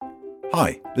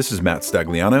Hi, this is Matt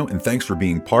Stagliano, and thanks for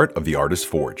being part of the Artist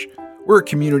Forge. We're a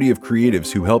community of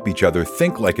creatives who help each other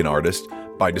think like an artist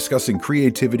by discussing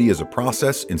creativity as a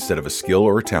process instead of a skill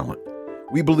or a talent.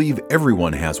 We believe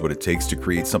everyone has what it takes to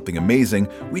create something amazing,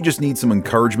 we just need some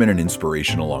encouragement and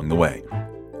inspiration along the way.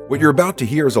 What you're about to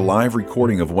hear is a live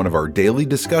recording of one of our daily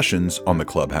discussions on the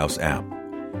Clubhouse app.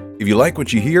 If you like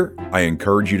what you hear, I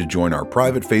encourage you to join our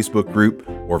private Facebook group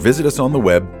or visit us on the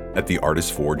web at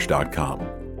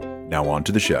theartistforge.com. Now on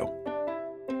to the show.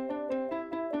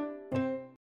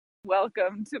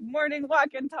 Welcome to Morning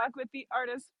Walk and Talk with the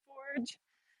Artist Forge.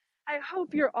 I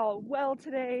hope you're all well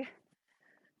today.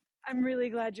 I'm really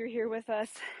glad you're here with us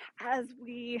as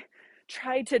we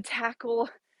try to tackle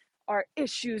our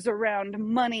issues around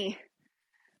money.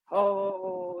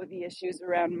 Oh, the issues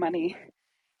around money.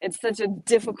 It's such a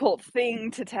difficult thing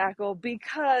to tackle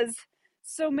because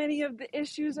so many of the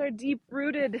issues are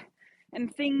deep-rooted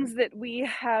and things that we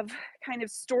have kind of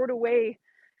stored away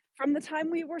from the time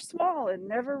we were small and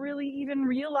never really even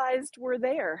realized we're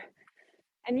there.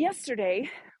 And yesterday,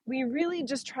 we really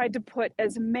just tried to put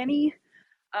as many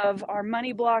of our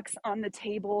money blocks on the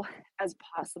table as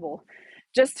possible,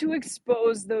 just to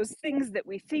expose those things that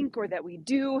we think or that we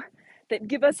do that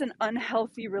give us an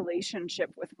unhealthy relationship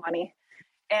with money.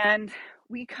 And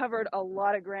we covered a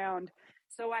lot of ground.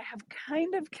 So I have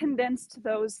kind of condensed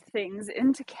those things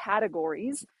into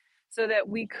categories so that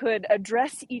we could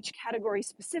address each category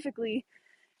specifically.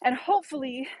 And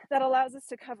hopefully that allows us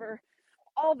to cover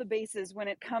all the bases when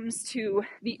it comes to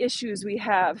the issues we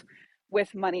have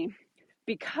with money.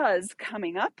 Because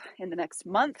coming up in the next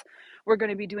month, we're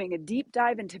going to be doing a deep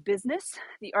dive into business.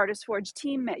 The Artist Forge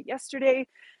team met yesterday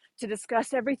to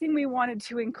discuss everything we wanted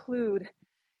to include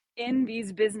in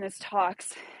these business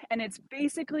talks. And it's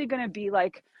basically going to be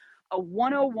like a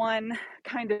 101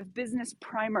 kind of business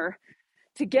primer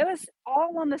to get us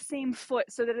all on the same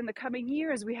foot so that in the coming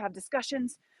year, as we have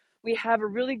discussions, we have a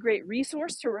really great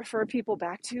resource to refer people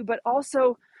back to, but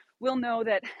also we'll know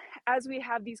that as we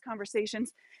have these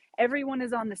conversations, everyone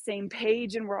is on the same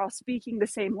page and we're all speaking the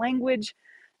same language.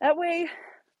 That way,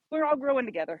 we're all growing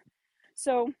together.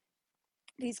 So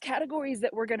these categories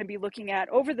that we're going to be looking at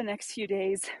over the next few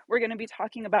days, we're going to be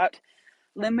talking about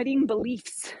limiting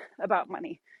beliefs about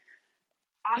money.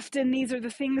 Often these are the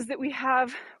things that we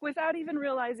have without even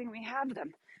realizing we have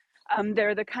them.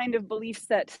 They're the kind of beliefs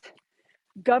that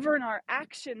govern our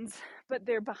actions, but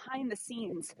they're behind the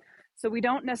scenes. So we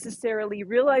don't necessarily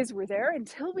realize we're there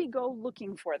until we go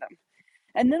looking for them.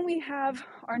 And then we have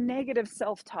our negative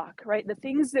self-talk, right? The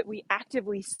things that we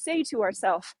actively say to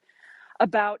ourselves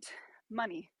about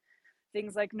money.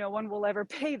 Things like no one will ever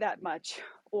pay that much,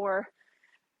 or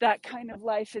that kind of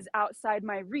life is outside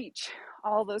my reach,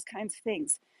 all those kinds of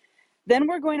things. Then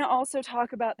we're going to also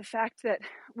talk about the fact that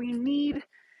we need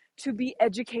to be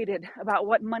educated about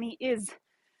what money is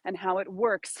and how it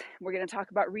works. We're going to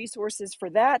talk about resources for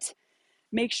that.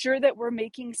 Make sure that we're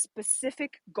making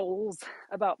specific goals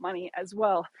about money as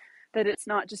well, that it's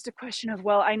not just a question of,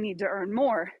 well, I need to earn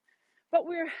more, but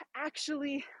we're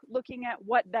actually looking at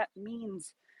what that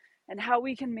means and how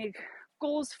we can make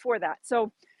goals for that.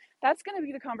 So that's going to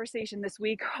be the conversation this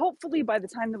week. Hopefully by the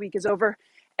time the week is over,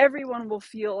 everyone will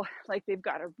feel like they've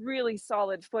got a really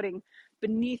solid footing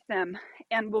beneath them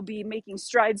and will be making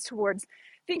strides towards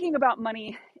thinking about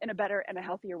money in a better and a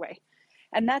healthier way.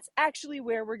 And that's actually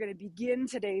where we're going to begin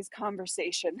today's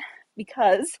conversation,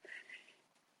 because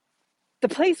the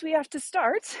place we have to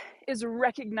start is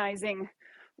recognizing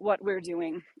what we're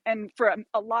doing. And for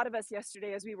a lot of us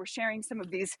yesterday, as we were sharing some of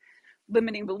these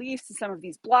limiting beliefs and some of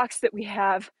these blocks that we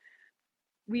have,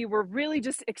 we were really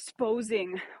just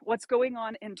exposing what's going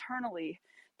on internally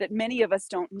that many of us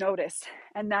don't notice.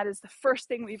 And that is the first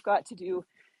thing we've got to do,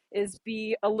 is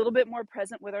be a little bit more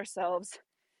present with ourselves,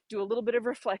 do a little bit of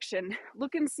reflection,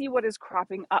 look and see what is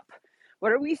cropping up.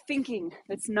 What are we thinking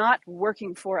that's not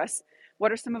working for us?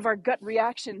 What are some of our gut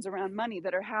reactions around money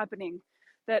that are happening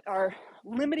that are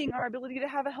limiting our ability to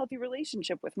have a healthy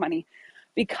relationship with money?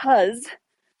 Because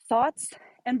thoughts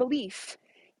and belief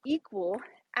equal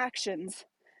actions,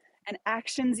 and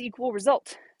actions equal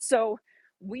result. So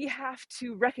we have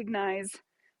to recognize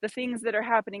the things that are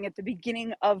happening at the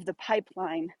beginning of the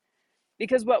pipeline,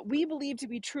 because what we believe to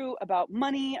be true about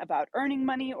money, about earning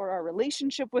money, or our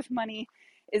relationship with money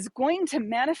is going to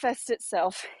manifest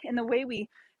itself in the way we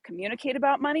communicate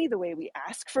about money, the way we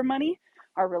ask for money,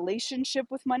 our relationship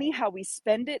with money, how we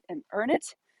spend it and earn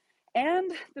it.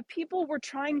 And the people we're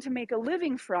trying to make a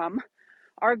living from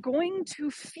are going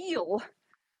to feel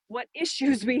what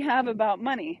issues we have about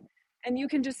money. And you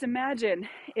can just imagine,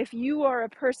 if you are a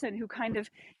person who kind of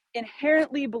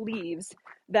inherently believes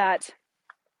that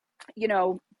You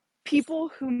know, people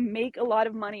who make a lot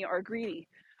of money are greedy.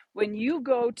 When you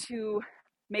go to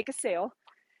make a sale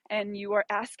and you are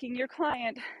asking your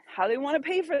client how they want to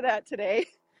pay for that today,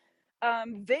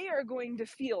 they are going to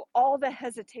feel all the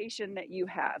hesitation that you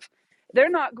have. They're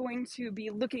not going to be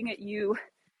looking at you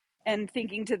and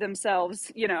thinking to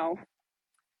themselves, you know,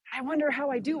 I wonder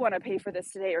how I do want to pay for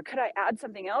this today, or could I add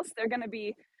something else? They're going to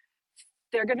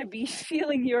be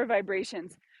feeling your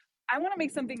vibrations. I want to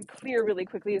make something clear really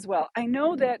quickly as well. I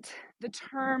know that the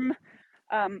term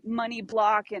money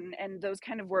block and those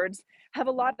kind of words have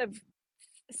a lot of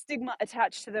stigma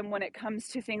attached to them when it comes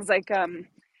to things like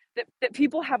that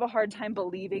people have a hard time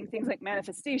believing things like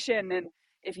manifestation. And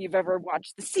if you've ever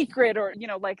watched The Secret, or you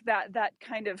know, like that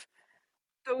kind of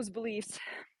those beliefs,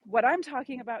 what I'm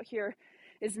talking about here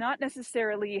is not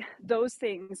necessarily those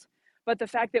things, but the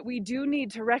fact that we do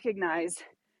need to recognize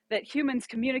that humans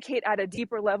communicate at a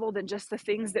deeper level than just the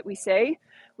things that we say.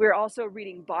 We're also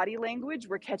reading body language.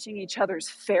 We're catching each other's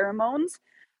pheromones.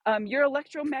 Your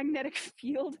electromagnetic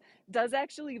field does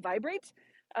actually vibrate.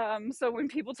 So when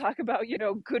people talk about, you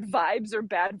know, good vibes or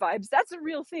bad vibes, that's a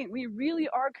real thing. We really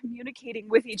are communicating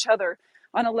with each other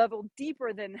on a level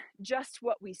deeper than just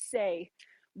what we say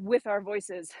with our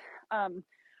voices.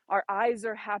 Our eyes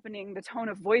are happening, the tone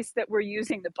of voice that we're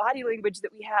using, the body language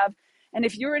that we have. And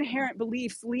if your inherent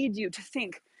beliefs lead you to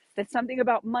think that something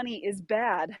about money is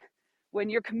bad, when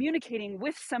you're communicating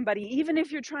with somebody, even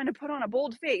if you're trying to put on a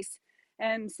bold face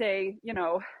and say, you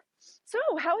know, so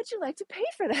how would you like to pay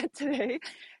for that today?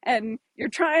 And you're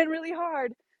trying really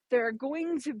hard, there are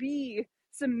going to be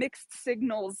some mixed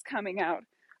signals coming out.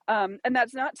 And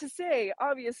that's not to say,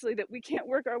 obviously, that we can't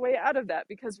work our way out of that,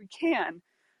 because we can.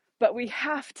 But we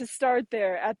have to start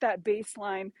there at that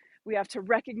baseline. We have to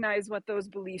recognize what those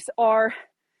beliefs are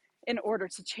in order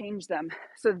to change them.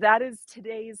 So that is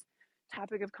today's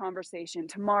topic of conversation.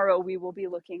 Tomorrow we will be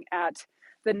looking at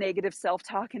the negative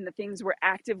self-talk and the things we're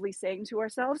actively saying to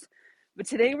ourselves. But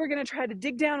today we're going to try to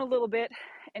dig down a little bit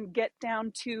and get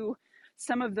down to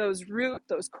some of those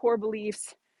core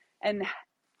beliefs, and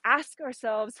ask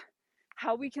ourselves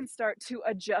how we can start to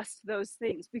adjust those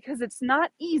things, because it's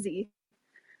not easy,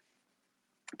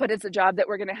 but it's a job that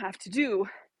we're going to have to do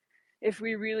if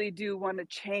we really do want to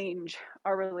change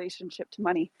our relationship to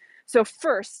money. So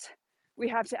first, we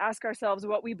have to ask ourselves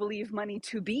what we believe money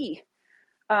to be,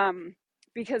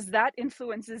 because that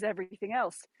influences everything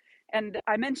else. And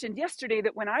I mentioned yesterday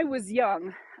that when I was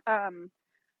young,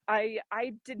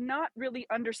 I did not really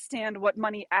understand what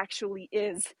money actually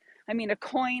is. I mean, a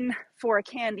coin for a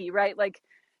candy, right? Like,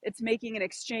 it's making an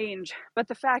exchange. But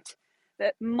the fact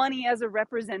that money as a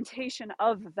representation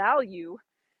of value,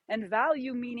 and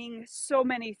value meaning so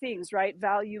many things, right?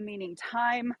 Value meaning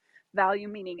time, value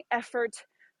meaning effort,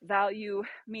 value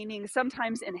meaning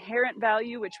sometimes inherent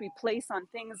value, which we place on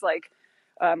things like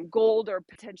gold, or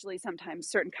potentially sometimes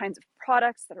certain kinds of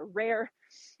products that are rare.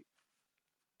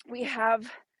 We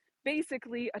have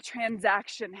basically a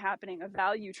transaction happening, a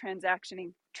value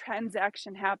transaction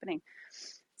happening.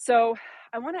 So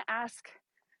I want to ask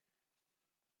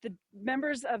the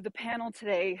members of the panel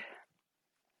today,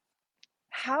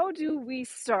 how do we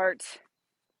start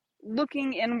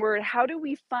looking inward? How do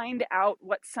we find out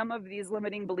what some of these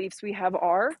limiting beliefs we have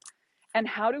are? And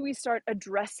how do we start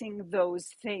addressing those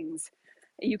things?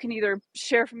 You can either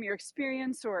share from your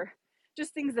experience or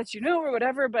just things that you know or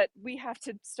whatever, but we have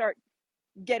to start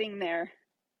getting there.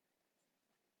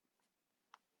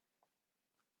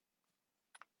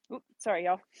 Oops, sorry,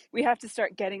 y'all. We have to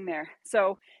start getting there.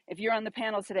 So if you're on the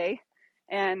panel today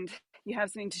and you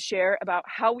have something to share about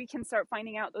how we can start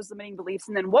finding out those limiting beliefs,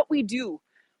 and then what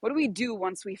do we do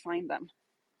once we find them?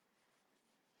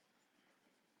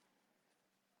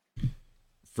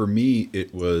 For me,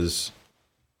 it was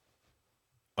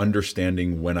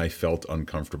understanding when I felt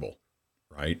uncomfortable,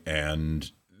 right?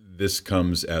 And this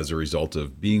comes as a result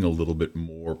of being a little bit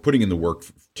more, putting in the work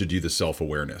to do the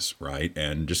self-awareness, right?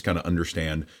 And just kind of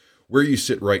understand where you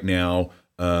sit right now,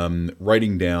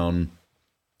 writing down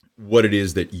what it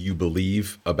is that you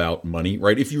believe about money,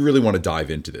 right? If you really want to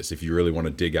dive into this, if you really want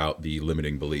to dig out the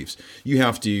limiting beliefs, you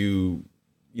have to,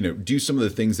 do some of the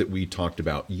things that we talked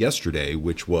about yesterday,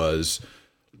 which was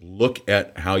look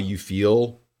at how you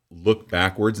feel, look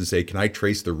backwards and say, can I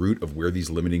trace the root of where these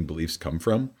limiting beliefs come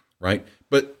from? Right.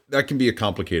 But that can be a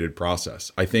complicated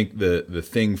process. I think the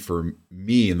thing for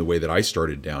me and the way that I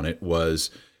started down it was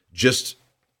just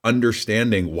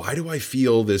understanding, why do I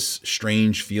feel this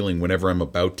strange feeling whenever I'm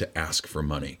about to ask for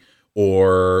money?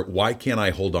 Or why can't I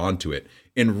hold on to it?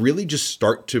 And really just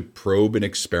start to probe and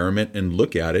experiment and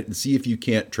look at it and see if you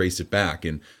can't trace it back.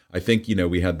 And I think,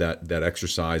 we had that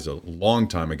exercise a long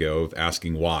time ago of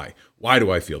asking why. Why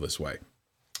do I feel this way?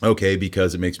 Okay,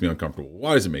 because it makes me uncomfortable.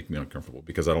 Why does it make me uncomfortable?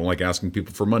 Because I don't like asking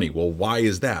people for money. Well, why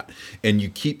is that? And you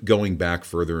keep going back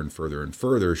further and further and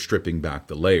further, stripping back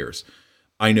the layers.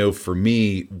 I know for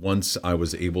me, once I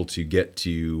was able to get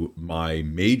to my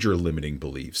major limiting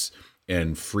beliefs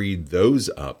and freed those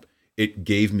up, it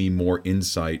gave me more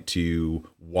insight to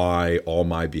why all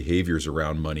my behaviors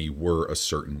around money were a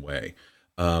certain way.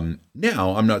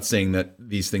 Now, I'm not saying that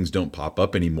these things don't pop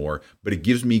up anymore, but it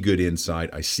gives me good insight.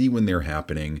 I see when they're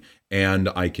happening, and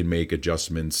I can make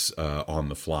adjustments on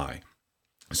the fly.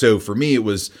 So for me, it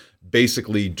was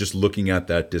basically just looking at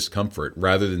that discomfort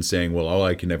rather than saying, well, oh,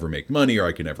 I can never make money or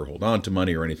I can never hold on to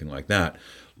money or anything like that.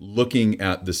 Looking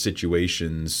at the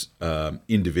situations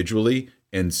individually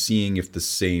and seeing if the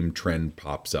same trend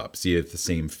pops up, see if the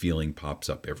same feeling pops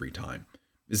up every time.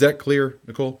 Is that clear,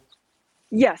 Nicole?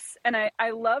 Yes, and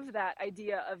I love that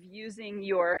idea of using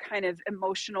your kind of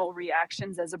emotional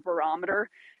reactions as a barometer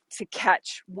to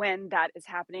catch when that is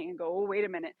happening and go, oh, wait a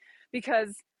minute.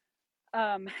 Because,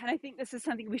 and I think this is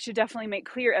something we should definitely make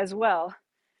clear as well.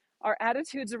 Our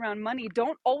attitudes around money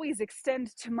don't always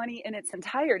extend to money in its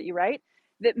entirety, right?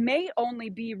 That may only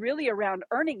be really around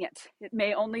earning it. It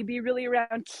may only be really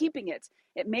around keeping it.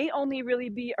 It may only really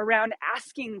be around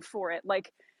asking for it.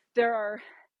 Like there are,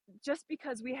 just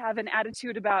because we have an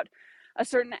attitude about a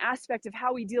certain aspect of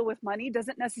how we deal with money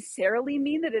doesn't necessarily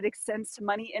mean that it extends to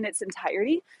money in its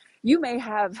entirety. You may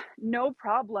have no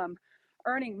problem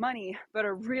earning money, but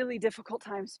a really difficult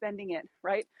time spending it,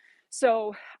 right?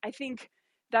 So I think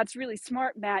that's really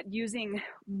smart, Matt, using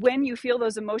when you feel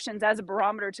those emotions as a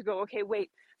barometer to go, okay,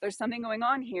 wait, there's something going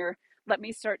on here. Let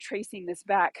me start tracing this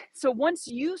back. So once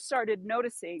you started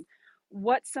noticing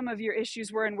what some of your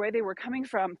issues were and where they were coming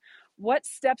from, what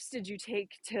steps did you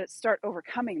take to start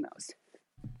overcoming those?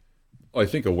 Well, I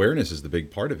think awareness is the big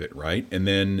part of it, right? And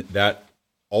then that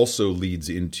also leads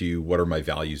into what are my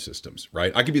value systems,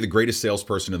 right? I could be the greatest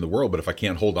salesperson in the world, but if I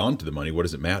can't hold on to the money, what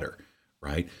does it matter,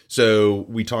 right? So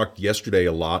we talked yesterday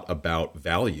a lot about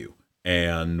value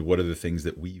and what are the things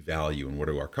that we value and what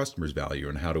do our customers value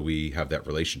and how do we have that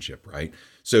relationship, right?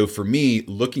 So for me,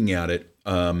 looking at it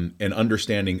and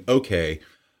understanding, okay,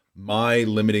 my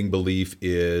limiting belief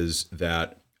is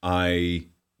that I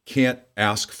can't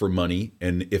ask for money.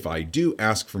 And if I do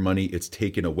ask for money, it's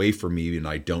taken away from me and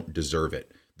I don't deserve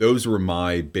it. Those were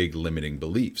my big limiting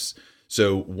beliefs.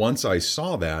 So once I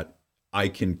saw that, I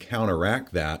can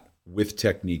counteract that with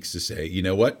techniques to say, you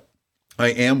know what? I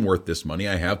am worth this money.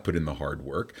 I have put in the hard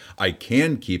work. I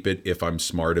can keep it if I'm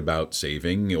smart about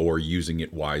saving or using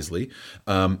it wisely.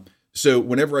 So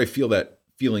whenever I feel that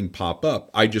feeling pop up,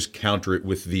 I just counter it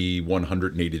with the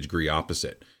 180-degree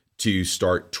opposite to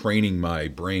start training my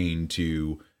brain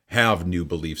to have new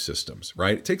belief systems,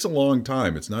 right? It takes a long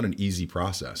time. It's not an easy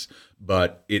process,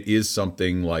 but it is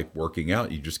something like working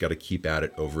out. You just got to keep at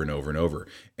it over and over and over.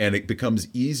 And it becomes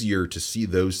easier to see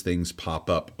those things pop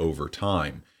up over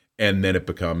time. And then it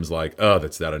becomes like, oh,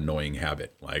 that's that annoying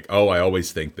habit. Like, oh, I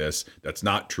always think this. That's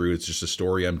not true. It's just a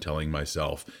story I'm telling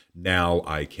myself. Now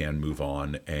I can move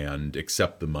on and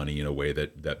accept the money in a way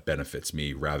that benefits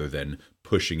me rather than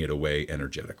pushing it away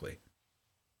energetically.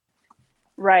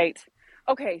 Right.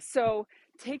 Okay, so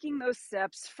taking those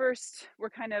steps, first,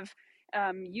 we're kind of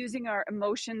using our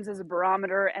emotions as a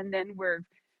barometer, and then we're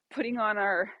putting on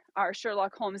our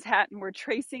Sherlock Holmes hat and we're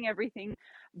tracing everything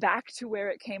back to where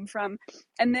it came from.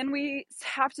 And then we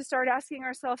have to start asking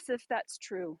ourselves if that's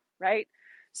true, right?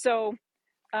 So,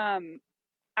 um,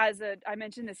 I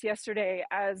mentioned this yesterday,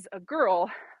 as a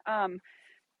girl, um,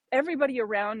 everybody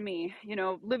around me,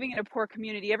 living in a poor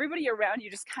community, everybody around you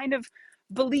just kind of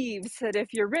believes that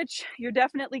if you're rich, you're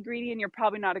definitely greedy and you're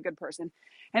probably not a good person.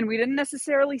 And we didn't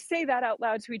necessarily say that out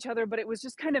loud to each other, but it was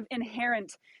just kind of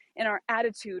inherent in our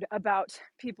attitude about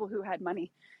people who had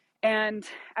money. And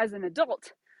as an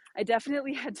adult, I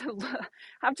definitely had to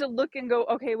have to look and go,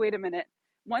 okay, wait a minute.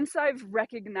 Once I've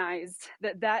recognized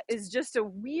that that is just a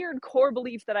weird core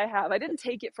belief that I have, I didn't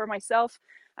take it for myself.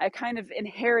 I kind of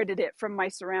inherited it from my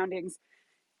surroundings.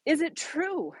 Is it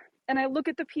true? And I look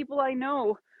at the people I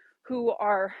know who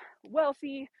are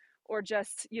wealthy or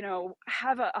just,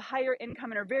 have a higher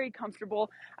income and are very comfortable.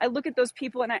 I look at those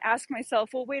people and I ask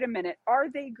myself, well, wait a minute, are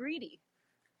they greedy?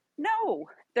 No,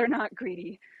 they're not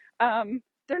greedy.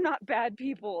 They're not bad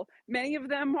people. Many of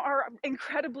them are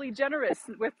incredibly generous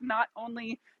with not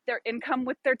only their income,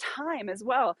 with their time as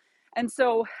well. And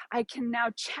so I can now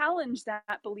challenge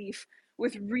that belief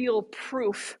with real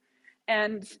proof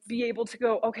and be able to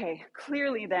go, okay,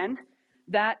 clearly then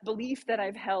that belief that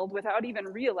I've held without even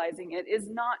realizing it is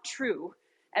not true.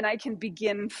 and I can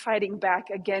begin fighting back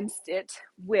against it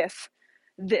with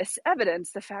this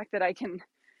evidence, the fact that I can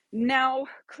now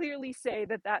clearly say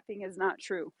that that thing is not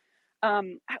true.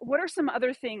 What are some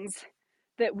other things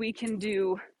that we can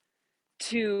do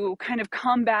to kind of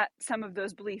combat some of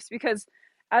those beliefs? Because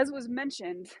as was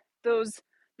mentioned, those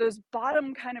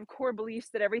bottom kind of core beliefs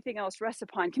that everything else rests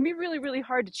upon can be really, really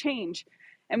hard to change.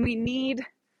 And we need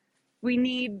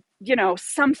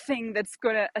something that's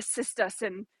going to assist us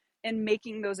in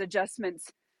making those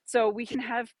adjustments so we can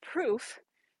have proof.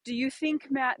 Do you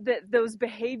think, Matt, that those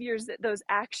behaviors, that those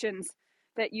actions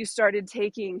that you started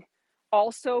taking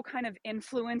also kind of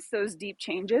influence those deep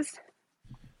changes?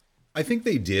 I think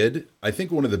they did. I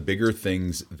think one of the bigger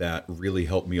things that really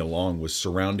helped me along was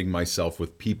surrounding myself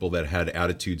with people that had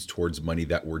attitudes towards money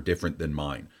that were different than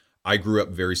mine. I grew up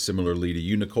very similarly to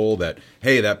you, Nicole, that,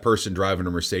 hey, that person driving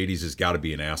a Mercedes has got to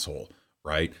be an asshole,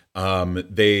 right?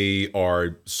 They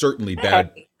are certainly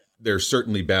bad. They're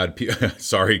certainly bad people.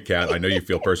 Sorry, Kat. I know you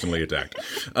feel personally attacked.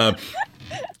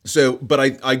 But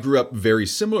I grew up very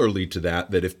similarly to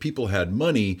that, that if people had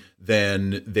money,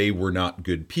 then they were not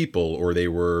good people, or they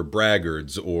were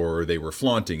braggarts, or they were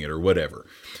flaunting it, or whatever.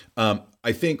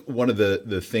 I think one of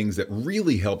the things that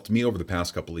really helped me over the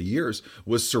past couple of years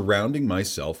was surrounding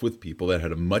myself with people that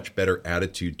had a much better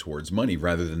attitude towards money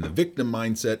rather than the victim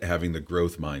mindset, having the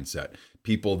growth mindset.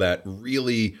 People that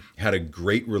really had a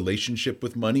great relationship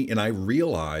with money. And I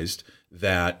realized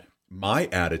that my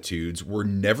attitudes were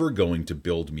never going to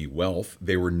build me wealth.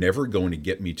 They were never going to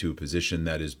get me to a position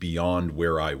that is beyond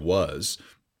where I was.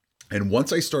 And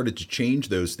once I started to change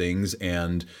those things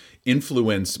and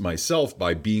influence myself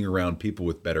by being around people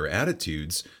with better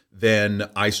attitudes, then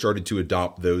I started to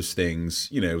adopt those things,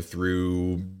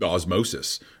 through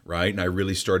osmosis, right? And I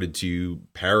really started to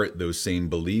parrot those same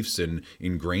beliefs and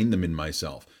ingrain them in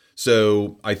myself.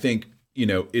 So I think,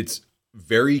 it's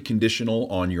very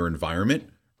conditional on your environment,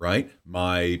 right?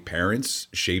 My parents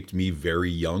shaped me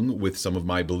very young with some of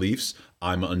my beliefs.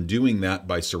 I'm undoing that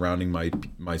by surrounding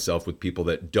myself with people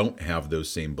that don't have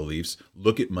those same beliefs,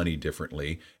 look at money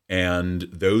differently, and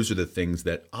those are the things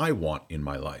that I want in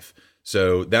my life.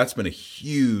 So that's been a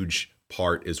huge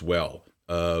part as well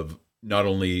of not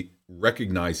only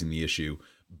recognizing the issue,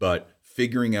 but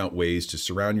figuring out ways to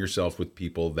surround yourself with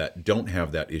people that don't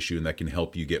have that issue and that can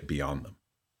help you get beyond them.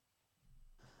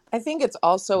 I think it's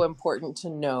also important to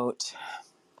note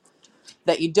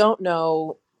that you don't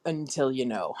know until you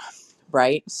know,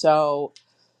 right? So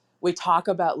we talk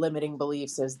about limiting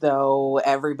beliefs as though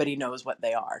everybody knows what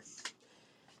they are.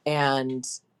 And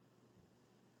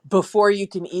before you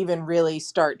can even really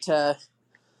start to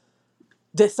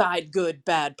decide good,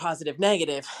 bad, positive,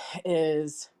 negative,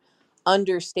 is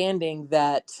understanding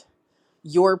that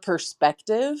your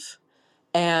perspective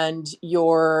and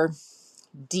your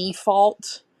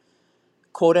default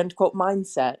quote unquote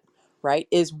mindset, right,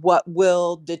 is what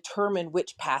will determine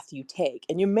which path you take.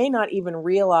 And you may not even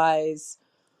realize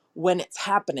when it's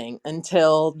happening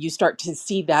until you start to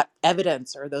see that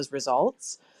evidence or those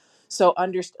results. So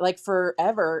like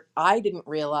forever, I didn't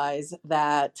realize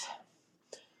that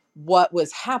what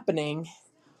was happening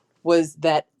was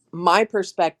that my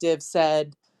perspective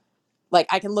said, like,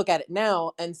 I can look at it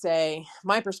now and say,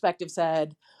 my perspective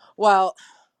said, well,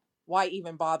 why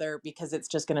even bother, because it's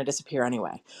just going to disappear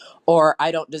anyway, or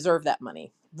I don't deserve that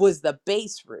money, was the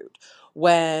base root.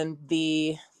 When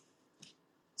the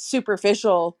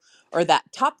superficial or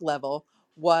that top level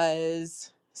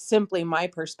was simply my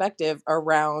perspective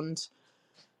around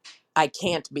I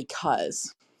can't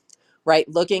because, right?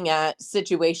 Looking at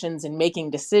situations and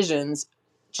making decisions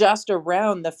just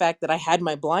around the fact that I had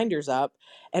my blinders up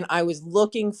and I was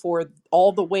looking for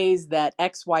all the ways that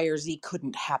X, Y, or Z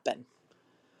couldn't happen.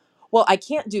 Well, I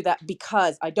can't do that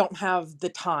because I don't have the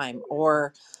time,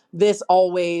 or this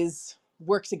always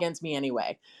works against me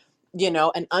anyway.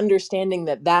 And understanding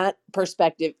that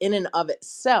perspective in and of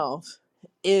itself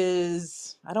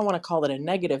is, I don't want to call it a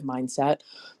negative mindset,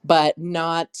 but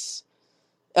not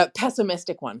a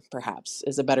pessimistic one, perhaps,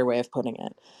 is a better way of putting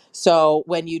it. So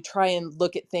when you try and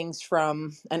look at things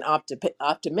from an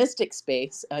optimistic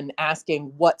space and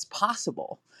asking what's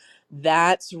possible,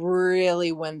 that's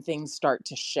really when things start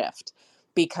to shift,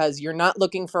 because you're not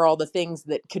looking for all the things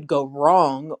that could go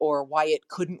wrong or why it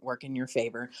couldn't work in your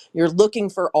favor. You're looking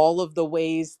for all of the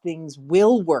ways things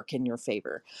will work in your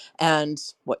favor. And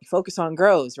what you focus on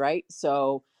grows, right?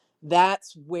 So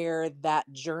that's where that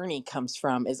journey comes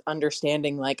from, is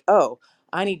understanding like, oh,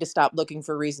 I need to stop looking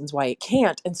for reasons why it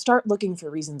can't and start looking for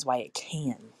reasons why it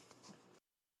can.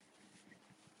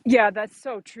 Yeah, that's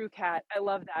so true, Kat. I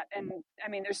love that. And I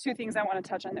mean, there's two things I want to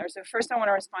touch on there. So first I want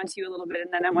to respond to you a little bit,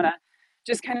 and then I want to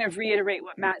just kind of reiterate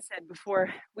what Matt said before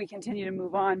we continue to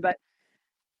move on. But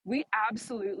we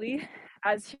absolutely,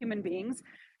 as human beings,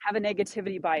 have a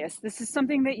negativity bias. This is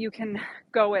something that you can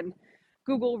go and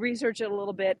Google research it a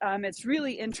little bit. It's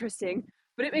really interesting,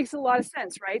 but it makes a lot of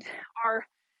sense, right? Our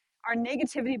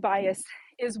negativity bias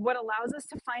is what allows us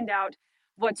to find out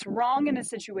what's wrong in a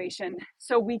situation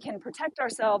so we can protect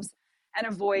ourselves and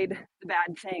avoid the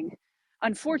bad thing.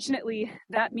 Unfortunately,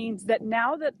 that means that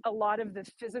now that a lot of the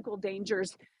physical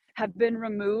dangers have been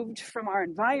removed from our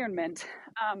environment,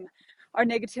 our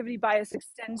negativity bias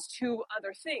extends to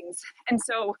other things. And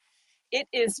so it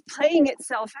is playing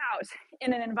itself out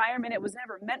in an environment it was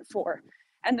never meant for.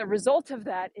 And the result of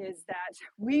that is that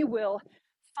we will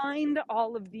find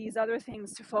all of these other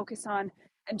things to focus on.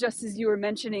 And just as you were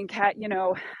mentioning, Kat,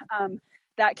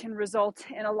 that can result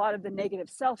in a lot of the negative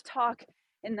self-talk,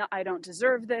 in the I don't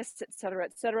deserve this, et cetera,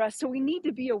 et cetera. So we need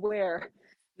to be aware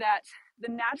that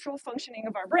the natural functioning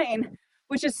of our brain,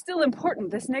 which is still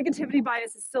important, this negativity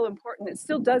bias is still important. It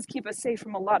still does keep us safe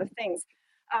from a lot of things,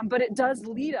 but it does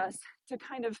lead us to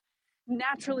kind of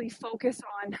naturally focus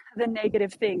on the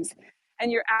negative things.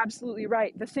 And you're absolutely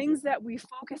right. The things that we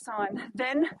focus on,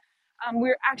 then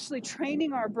we're actually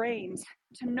training our brains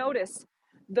to notice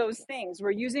those things.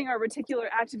 We're using our reticular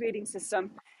activating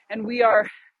system, and we are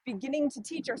beginning to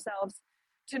teach ourselves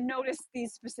to notice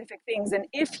these specific things. And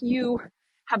if you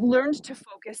have learned to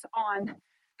focus on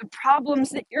the problems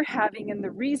that you're having and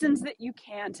the reasons that you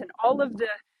can't and all of the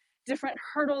different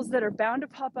hurdles that are bound to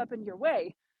pop up in your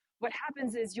way, what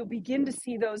happens is you'll begin to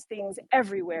see those things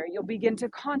everywhere. You'll begin to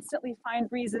constantly find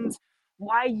reasons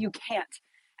why you can't.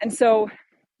 And so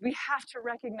we have to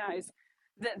recognize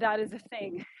that that is a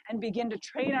thing and begin to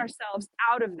train ourselves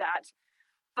out of that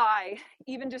by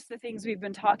even just the things we've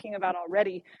been talking about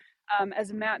already.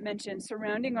 As Matt mentioned,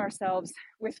 surrounding ourselves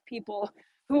with people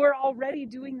who are already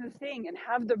doing the thing and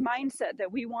have the mindset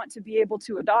that we want to be able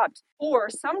to adopt. Or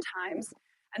sometimes,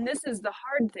 and this is the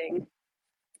hard thing,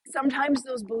 sometimes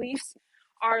those beliefs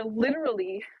are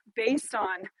literally based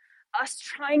on us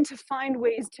trying to find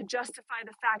ways to justify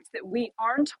the fact that we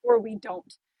aren't or we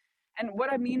don't. And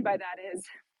what I mean by that is,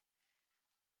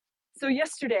 so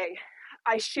yesterday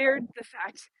I shared the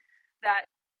fact that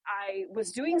I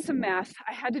was doing some math.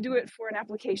 I had to do it for an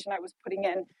application I was putting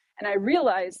in. And I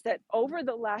realized that over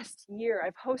the last year,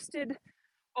 I've hosted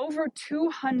over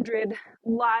 200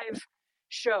 live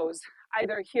shows,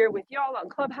 either here with y'all on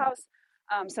Clubhouse,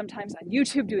 sometimes on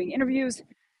YouTube doing interviews.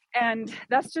 And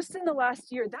that's just in the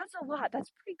last year. That's a lot.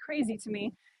 That's pretty crazy to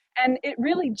me. And it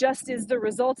really just is the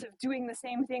result of doing the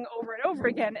same thing over and over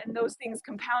again, and those things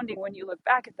compounding when you look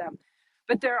back at them.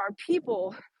 But there are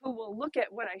people who will look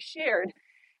at what I shared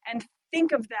and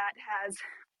think of that as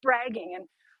bragging and,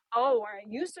 oh,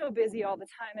 aren't you so busy all the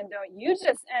time? And don't you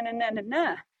just,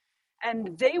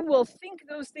 and they will think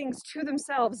those things to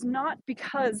themselves, not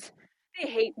because they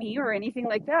hate me or anything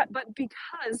like that, but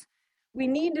because we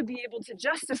need to be able to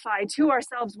justify to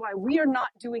ourselves why we are not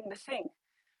doing the thing.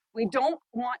 We don't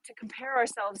want to compare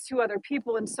ourselves to other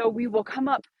people, and so we will come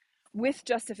up with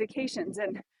justifications.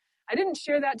 And I didn't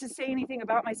share that to say anything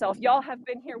about myself. Y'all have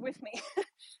been here with me.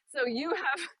 So you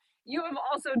have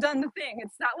also done the thing.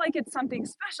 It's not like it's something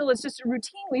special. It's just a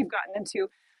routine we've gotten into.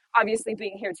 Obviously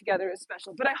being here together is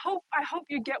special, but I hope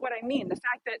you get what I mean. The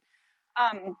fact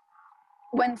that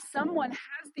when someone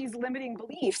has these limiting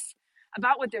beliefs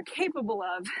about what they're capable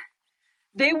of,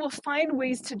 they will find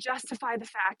ways to justify the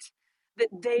fact that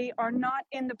they are not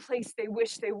in the place they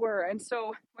wish they were. And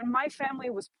so when my family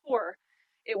was poor,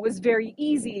 it was very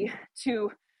easy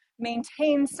to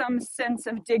maintain some sense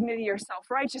of dignity or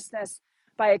self-righteousness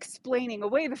by explaining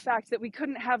away the fact that we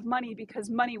couldn't have money because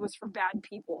money was for bad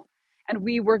people and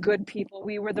we were good people.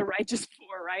 We were the righteous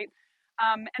poor, right?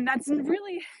 And that's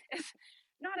really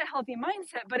not a healthy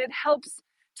mindset, but it helps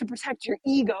to protect your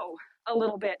ego a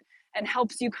little bit and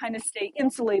helps you kind of stay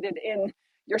insulated in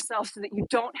yourself so that you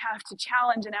don't have to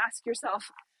challenge and ask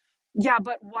yourself, yeah,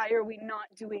 but why are we not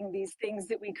doing these things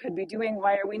that we could be doing?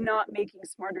 Why are we not making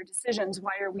smarter decisions?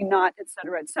 Why are we not, et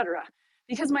cetera, et cetera?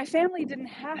 Because my family didn't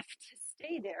have to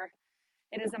stay there.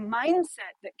 It is a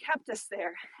mindset that kept us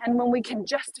there. And when we can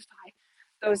justify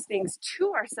those things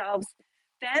to ourselves,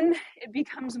 then it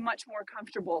becomes much more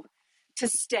comfortable to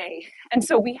stay. And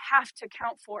so we have to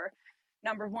count for,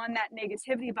 number one, that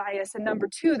negativity bias, and number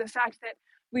two, the fact that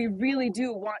we really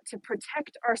do want to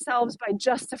protect ourselves by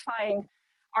justifying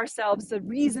ourselves the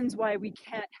reasons why we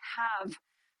can't have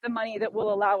the money that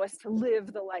will allow us to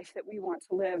live the life that we want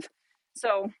to live.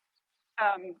 So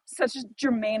such a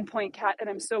germane point, Kat, and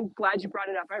I'm so glad you brought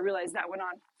it up. I realized that went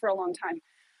on for a long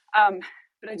time,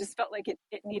 but I just felt like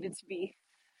it needed to be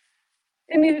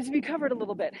it needed to be covered a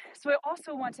little bit. So I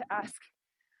also want to ask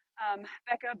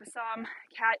Becca, Bassam,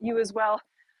 Kat, you as well.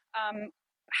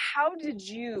 How did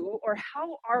you, or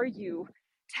how are you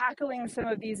tackling some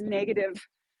of these negative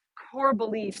core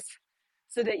beliefs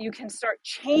so that you can start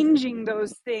changing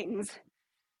those things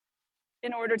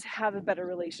in order to have a better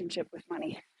relationship with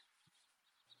money?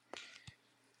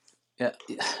 Yeah,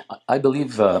 I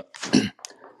believe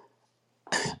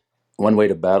one way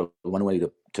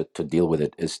to deal with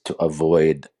it is to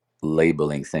avoid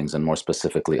labeling things, and more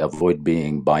specifically, avoid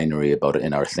being binary about it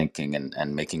in our thinking,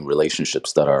 and making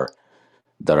relationships that are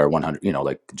 100,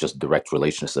 like just direct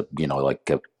relationship, like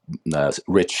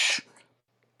rich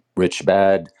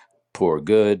bad, poor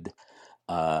good.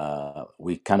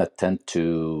 We kind of tend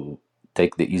to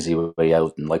take the easy way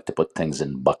out and like to put things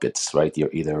in buckets, right?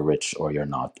 You're either rich or you're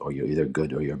not, or you're either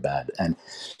good or you're bad. And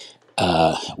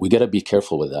we got to be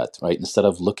careful with that, right? Instead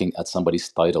of looking at somebody's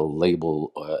title,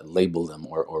 label them,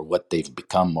 or what they've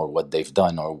become, or what they've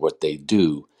done, or what they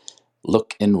do.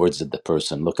 Look inwards at the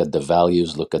person. Look at the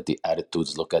values. Look at the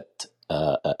attitudes. Look at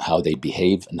how they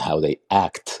behave and how they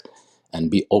act,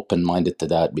 and be open-minded to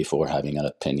that before having an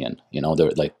opinion.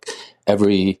 They're like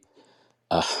every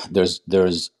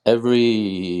there's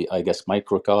every, I guess,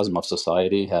 microcosm of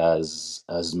society has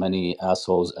as many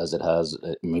assholes as it has,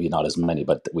 maybe not as many,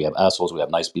 but we have assholes, we have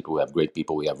nice people, we have great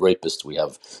people, we have rapists, we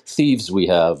have thieves, we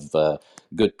have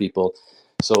good people.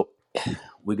 So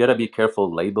we got to be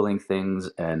careful labeling things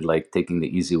and like taking the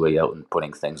easy way out and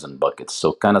putting things in buckets.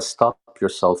 So kind of stop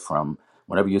yourself from,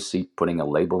 whenever you see putting a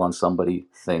label on somebody,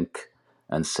 think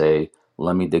and say,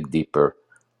 let me dig deeper,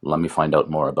 let me find out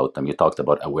more about them. You talked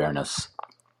about awareness.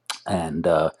 And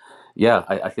yeah,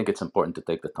 I think it's important to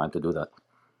take the time to do that.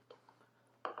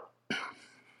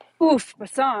 Oof,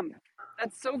 Bassam,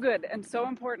 that's so good and so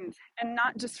important, and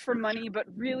not just for money, but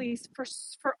really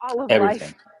for all of Everything.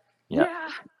 life. Yeah.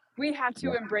 We have to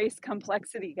Yeah. embrace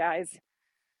complexity, guys.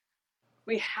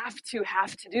 We have to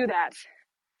do that.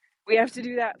 We have to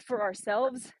do that for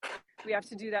ourselves. We have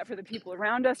to do that for the people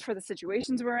around us, for the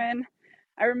situations we're in.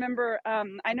 I remember,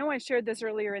 I know I shared this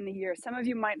earlier in the year. Some of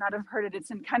you might not have heard it.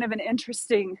 It's in kind of an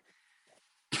interesting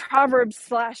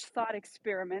proverb/thought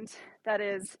experiment. That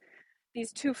is,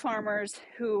 these two farmers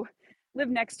who live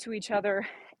next to each other,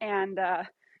 and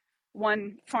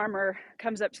one farmer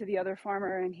comes up to the other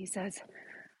farmer and he says,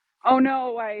 "Oh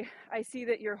no, I see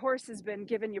that your horse has been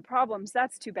giving you problems.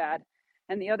 That's too bad."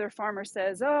 And the other farmer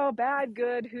says, "Oh, bad,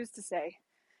 good, who's to say?"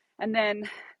 And then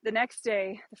the next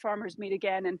day, the farmers meet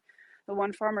again, and the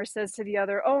one farmer says to the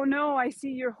other, "Oh no, I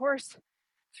see your horse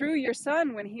threw your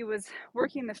son when he was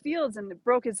working the fields and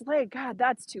broke his leg. God,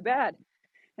 that's too bad."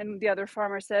 And the other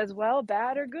farmer says, "Well,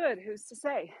 bad or good, who's to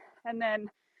say?" And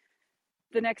then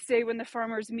the next day, when the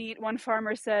farmers meet, one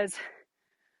farmer says,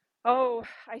 "Oh,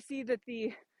 I see that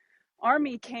the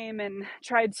army came and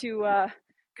tried to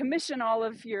commission all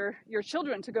of your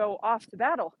children to go off to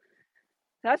battle.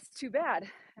 That's too bad."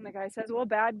 And the guy says, "Well,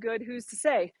 bad, good, who's to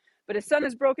say? But his son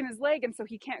has broken his leg, and so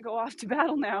he can't go off to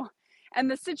battle now." And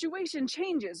the situation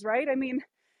changes, right? I mean,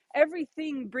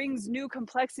 everything brings new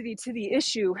complexity to the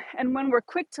issue. And when we're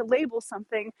quick to label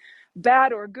something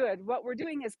bad or good, what we're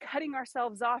doing is cutting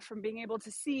ourselves off from being able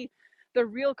to see the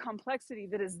real complexity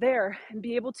that is there and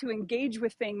be able to engage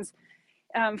with things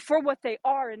for what they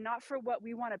are and not for what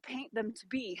we want to paint them to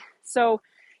be. So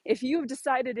if you've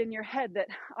decided in your head that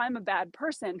I'm a bad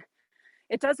person,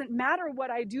 it doesn't matter what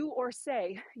I do or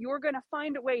say, you're going to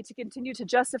find a way to continue to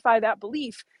justify that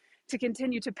belief, to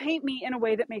continue to paint me in a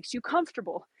way that makes you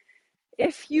comfortable.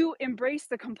 If you embrace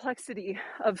the complexity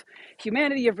of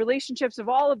humanity, of relationships, of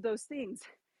all of those things,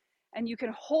 and you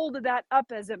can hold that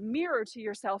up as a mirror to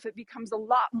yourself, it becomes a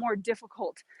lot more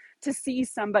difficult to see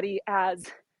somebody as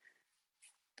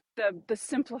the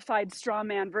simplified straw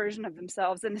man version of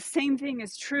themselves. And the same thing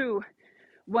is true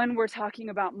when we're talking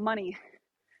about money.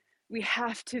 We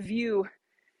have to view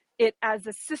it as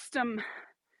a system,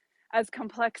 as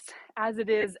complex as it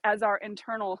is, as our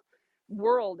internal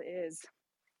world is,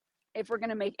 if we're going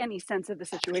to make any sense of the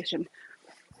situation.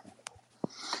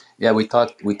 Yeah, we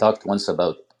talked once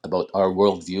about our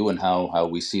worldview and how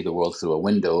we see the world through a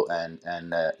window, and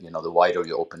the wider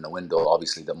you open the window,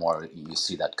 obviously the more you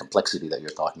see that complexity that you're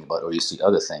talking about, or you see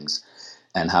other things,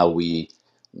 and how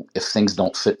if things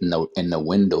don't fit in the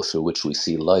window through which we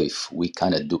see life, we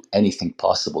kind of do anything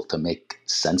possible to make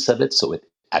sense of it so it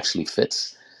actually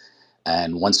fits.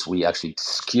 And once we actually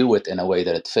skew it in a way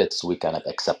that it fits, we kind of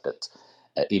accept it,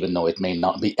 even though it may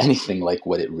not be anything like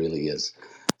what it really is.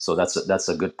 So that's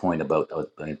a good point about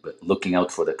looking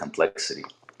out for the complexity.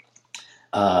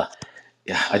 Yeah,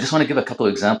 I just want to give a couple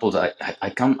of examples. I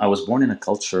was born in a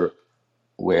culture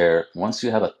where once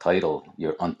you have a title,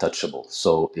 you're untouchable.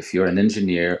 So if you're an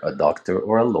engineer, a doctor,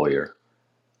 or a lawyer,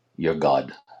 you're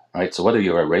God, right? So whether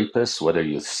you're a rapist, whether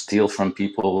you steal from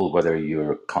people, whether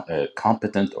you're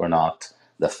competent or not,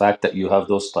 the fact that you have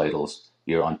those titles,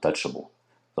 you're untouchable.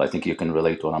 So I think you can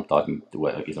relate to what I'm talking to,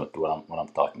 what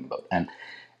I'm talking about, and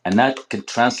that can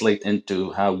translate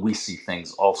into how we see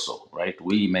things also, right?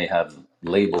 We may have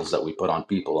labels that we put on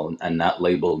people, and that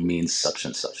label means such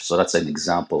and such. So that's an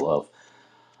example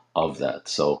of that.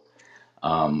 So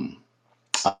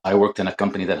I worked in a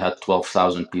company that had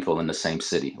 12,000 people in the same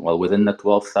city. Well, within the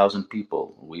 12,000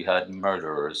 people, we had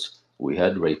murderers, we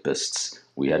had rapists,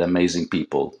 we had amazing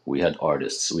people, we had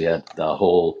artists, we had the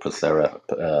whole plethora,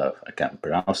 I can't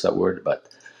pronounce that word, but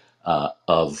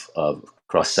of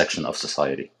cross section of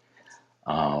society.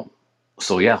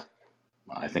 So yeah,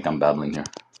 I think I'm babbling here.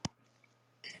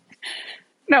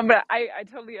 No, but I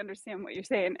totally understand what you're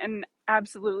saying. And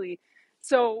absolutely.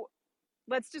 So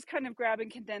let's just kind of grab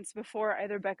and condense before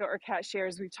either Becca or Kat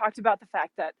shares. We've talked about the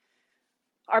fact that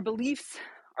our beliefs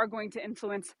are going to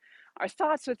influence our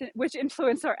thoughts, which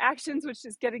influence our actions, which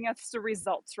is getting us to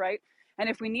results, right? And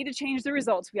if we need to change the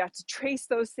results, we have to trace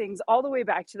those things all the way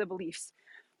back to the beliefs.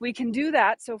 We can do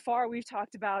that. So far, we've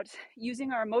talked about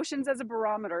using our emotions as a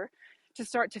barometer to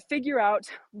start to figure out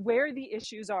where the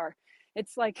issues are.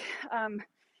 It's like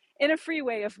in a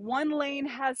freeway, if one lane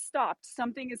has stopped,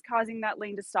 something is causing that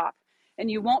lane to stop. And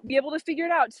you won't be able to figure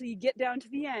it out till you get down to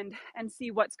the end and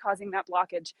see what's causing that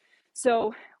blockage.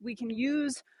 So we can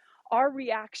use our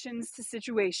reactions to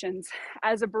situations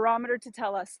as a barometer to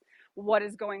tell us what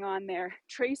is going on there.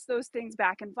 Trace those things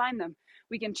back and find them.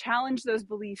 We can challenge those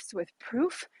beliefs with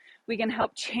proof. We can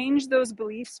help change those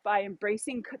beliefs by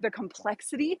embracing the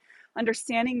complexity,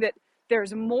 understanding that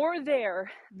there's more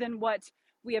there than what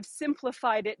we have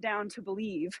simplified it down to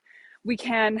believe. We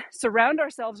can surround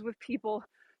ourselves with people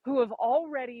who have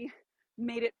already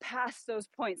made it past those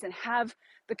points and have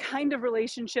the kind of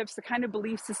relationships, the kind of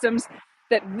belief systems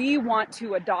that we want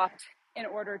to adopt in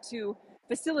order to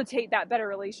facilitate that better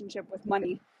relationship with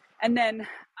money. And then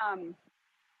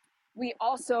we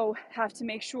also have to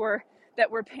make sure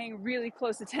that we're paying really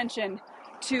close attention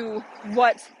to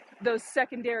what those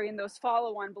secondary and those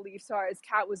follow-on beliefs are, as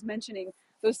Kat was mentioning,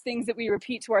 those things that we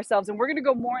repeat to ourselves. And we're going to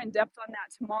go more in depth on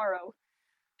that tomorrow.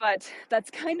 But that's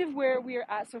kind of where we are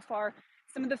at so far.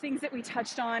 Some of the things that we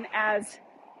touched on as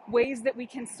ways that we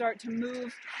can start to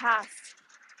move past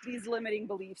these limiting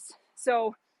beliefs.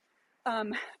 So,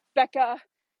 Becca,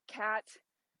 Kat,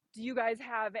 do you guys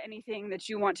have anything that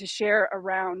you want to share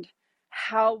around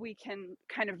how we can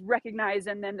kind of recognize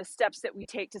and then the steps that we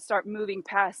take to start moving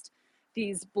past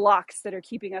these blocks that are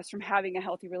keeping us from having a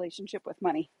healthy relationship with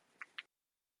money?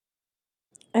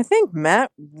 I think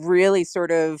Matt really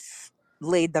sort of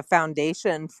laid the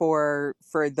foundation for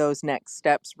those next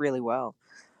steps really well.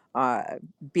 Uh,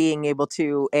 Being able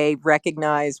to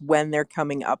recognize when they're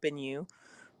coming up in you,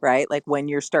 right? Like when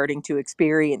you're starting to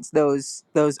experience those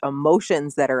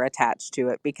emotions that are attached to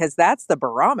it, because that's the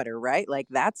barometer, right? Like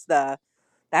that's the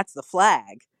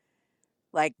flag.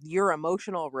 Like your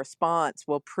emotional response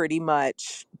will pretty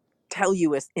much tell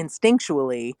you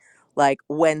instinctually like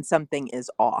when something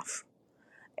is off,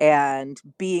 and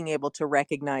being able to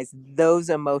recognize those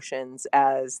emotions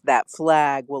as that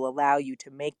flag will allow you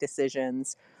to make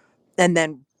decisions, and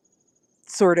then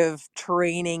sort of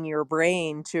training your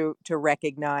brain to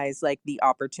recognize like the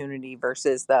opportunity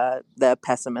versus the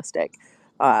pessimistic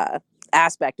uh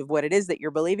aspect of what it is that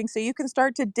you're believing, so you can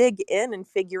start to dig in and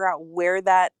figure out where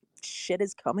that shit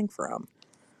is coming from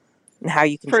and how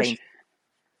you can For, change.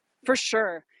 for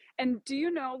sure. And do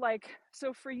you know, like,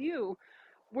 so for you,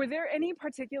 were there any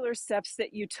particular steps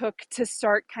that you took to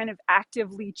start kind of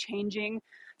actively changing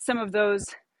some of those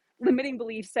limiting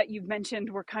beliefs that you've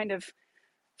mentioned were kind of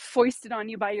foisted on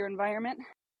you by your environment?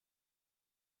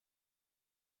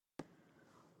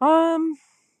 um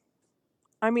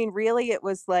I mean, really it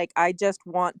was like I just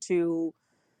want to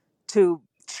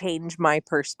change my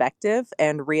perspective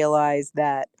and realize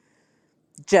that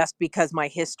just because my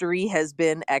history has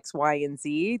been X, Y, and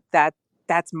Z,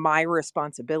 that's my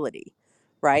responsibility,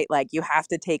 right? Like you have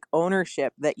to take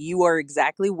ownership that you are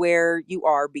exactly where you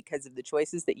are because of the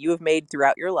choices that you have made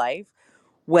throughout your life,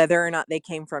 whether or not they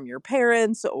came from your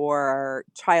parents or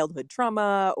childhood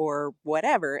trauma or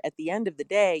whatever. At the end of the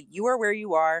day, you are where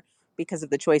you are because of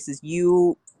the choices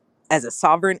you, as a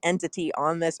sovereign entity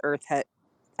on this earth,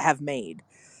 have made.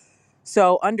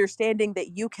 So understanding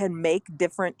that you can make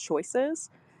different choices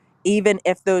even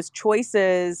if those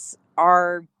choices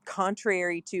are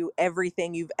contrary to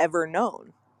everything you've ever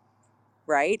known,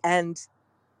 right? And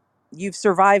you've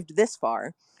survived this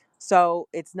far. So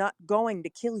it's not going to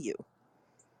kill you.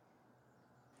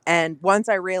 And once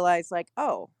I realized, like,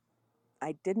 oh,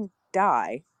 I didn't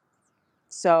die.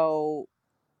 So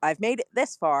I've made it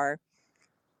this far.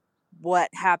 What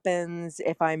happens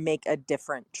if I make a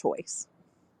different choice?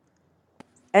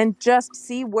 And just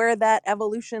see where that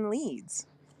evolution leads.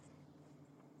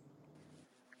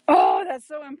 Oh, that's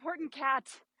so important, Kat.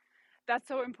 That's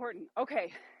so important.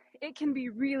 Okay. It can be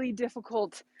really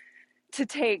difficult to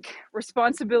take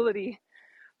responsibility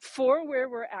for where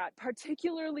we're at,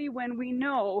 particularly when we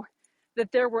know that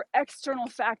there were external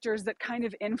factors that kind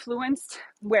of influenced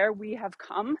where we have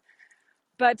come.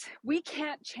 But we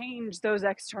can't change those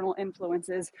external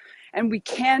influences, and we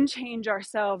can change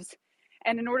ourselves.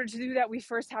 And in order to do that, we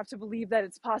first have to believe that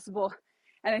it's possible.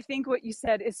 And I think what you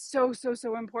said is so, so,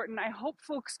 so important. I hope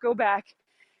folks go back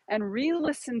and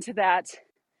re-listen to that.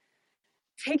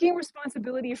 Taking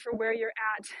responsibility for where you're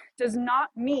at does not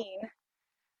mean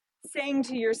saying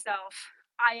to yourself,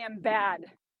 I am bad,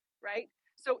 right?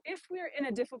 So if we're in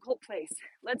a difficult place,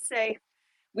 let's say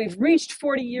we've reached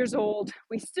 40 years old,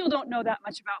 we still don't know that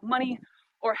much about money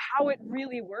or how it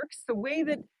really works. The way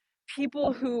that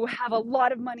people who have a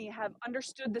lot of money have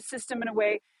understood the system in a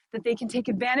way that they can take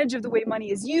advantage of the way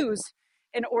money is used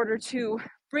in order to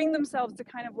bring themselves the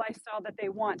kind of lifestyle that they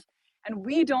want. And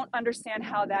we don't understand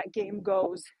how that game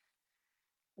goes.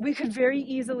 We could very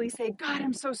easily say, God,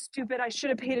 I'm so stupid. I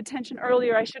should have paid attention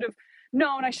earlier. I should have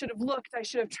known. I should have looked. I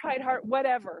should have tried hard,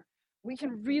 whatever. We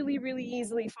can really, really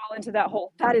easily fall into that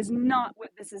hole. That is not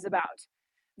what this is about.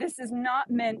 This is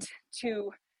not meant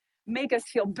to make us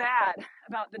feel bad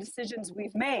about the decisions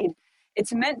we've made.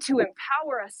 It's meant to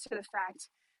empower us to the fact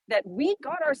that we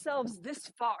got ourselves this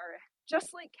far,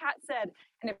 just like Kat said.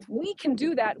 And if we can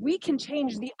do that, we can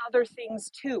change the other things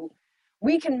too.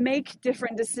 We can make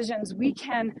different decisions. We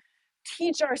can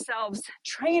teach ourselves,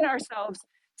 train ourselves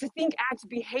to think, act,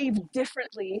 behave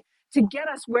differently to get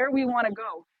us where we want to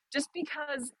go. Just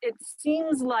because it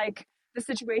seems like the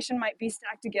situation might be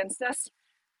stacked against us,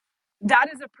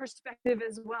 that is a perspective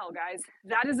as well, guys.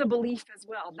 That is a belief as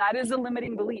well. That is a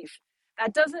limiting belief.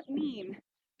 That doesn't mean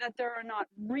that there are not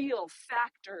real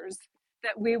factors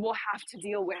that we will have to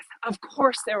deal with. Of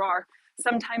course there are.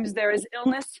 Sometimes there is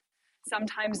illness.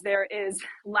 Sometimes there is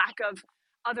lack of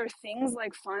other things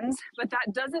like funds, but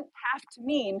that doesn't have to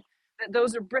mean that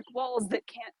those are brick walls that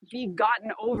can't be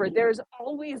gotten over. There's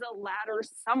always a ladder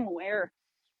somewhere.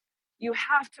 You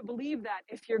have to believe that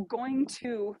if you're going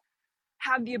to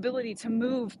have the ability to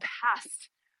move past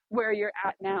where you're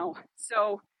at now.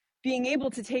 So being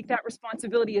able to take that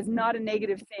responsibility is not a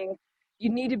negative thing. You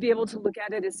need to be able to look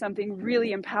at it as something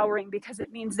really empowering, because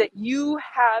it means that you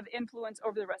have influence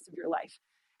over the rest of your life.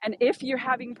 And if you're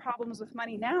having problems with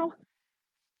money now,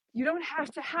 you don't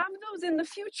have to have those in the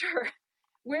future.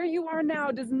 Where you are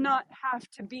now does not have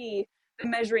to be the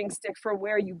measuring stick for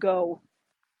where you go.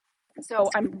 So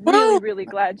I'm really, really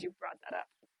glad you brought that up.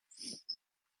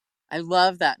 I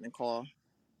love that, Nicole.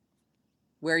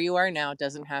 Where you are now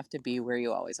doesn't have to be where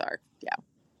you always are. Yeah.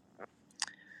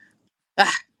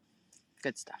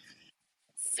 Good stuff.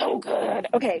 So good.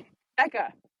 Okay,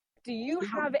 Becca, do you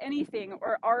have anything,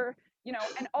 or are,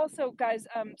 and also guys,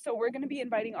 so we're going to be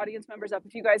inviting audience members up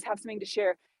if you guys have something to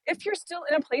share. If you're still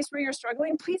in a place where you're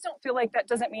struggling, please don't feel like that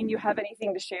doesn't mean you have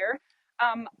anything to share.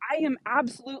 I am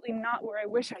absolutely not where I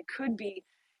wish I could be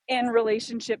in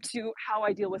relationship to how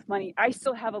I deal with money. I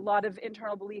still have a lot of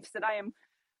internal beliefs that I am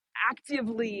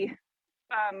actively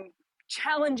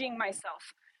challenging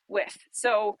myself with.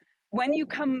 So when you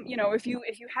come, if you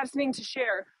have something to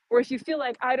share, or if you feel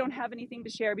like I don't have anything to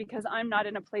share because I'm not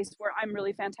in a place where I'm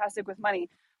really fantastic with money,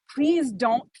 please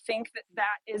don't think that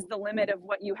that is the limit of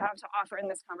what you have to offer in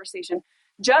this conversation.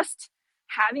 Just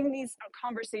having these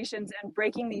conversations and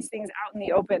breaking these things out in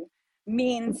the open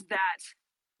means that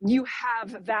you have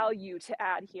value to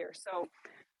add here. So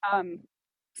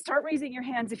start raising your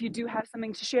hands if you do have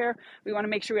something to share. We want to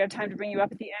make sure we have time to bring you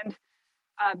up at the end.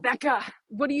 Becca,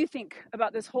 what do you think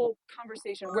about this whole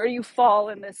conversation? Where do you fall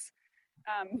in this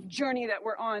journey that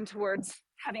we're on towards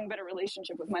having a better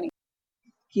relationship with money?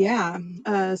 Yeah.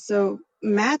 So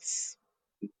Matt's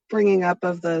bringing up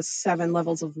of the 7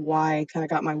 levels of why kind of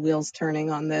got my wheels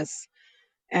turning on this.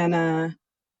 And,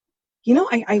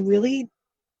 I really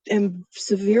am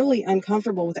severely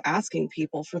uncomfortable with asking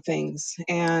people for things.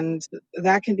 And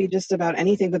that can be just about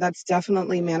anything, but that's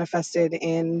definitely manifested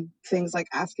in things like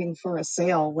asking for a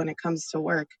sale when it comes to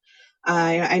work.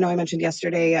 I know I mentioned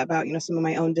yesterday about, some of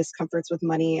my own discomforts with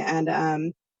money,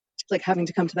 and like having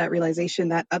to come to that realization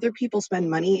that other people spend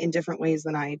money in different ways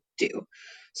than I do.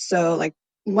 So like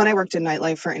when I worked in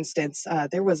nightlife, for instance,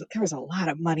 there was a lot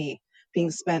of money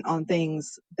being spent on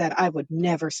things that I would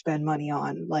never spend money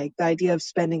on. Like the idea of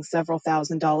spending several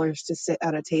 $1,000s to sit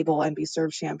at a table and be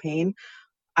served champagne,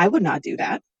 I would not do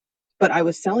that. But I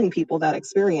was selling people that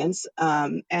experience,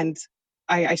 and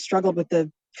I struggled with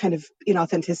the kind of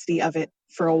inauthenticity of it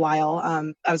for a while.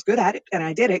 I was good at it, and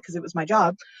I did it because it was my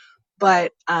job.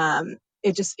 But I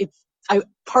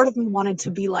part of me wanted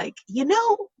to be like,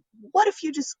 what if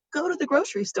you just go to the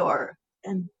grocery store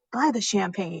and buy the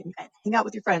champagne and hang out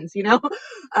with your friends,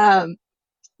 um,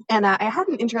 and I had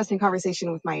an interesting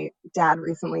conversation with my dad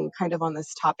recently, kind of on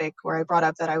this topic, where I brought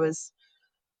up that I was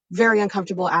very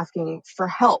uncomfortable asking for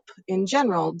help in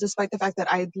general, despite the fact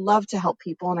that I love to help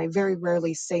people and I very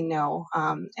rarely say no.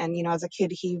 And, as a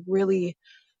kid, he really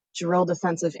drilled a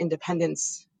sense of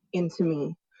independence into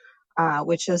me,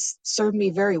 which has served me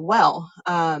very well.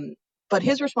 But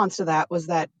his response to that was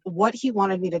that what he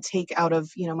wanted me to take out of,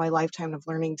 my lifetime of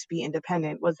learning to be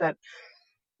independent was that,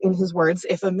 in his words,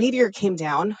 if a meteor came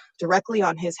down directly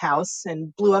on his house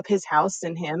and blew up his house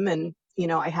and him, and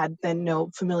I had then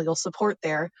no familial support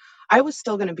there, I was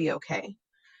still going to be okay.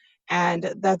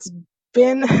 And that's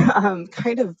been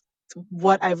kind of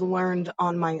what I've learned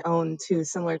on my own too,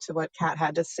 similar to what Kat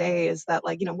had to say, is that,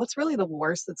 like, what's really the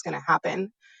worst that's going to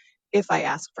happen if I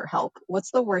ask for help? What's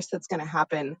the worst that's going to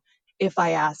happen if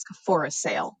I ask for a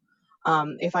sale?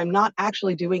 If I'm not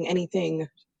actually doing anything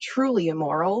truly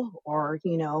immoral or,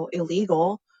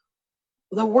 illegal,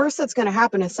 the worst that's going to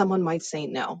happen is someone might say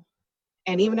no.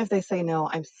 And even if they say no,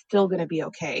 I'm still going to be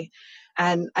okay.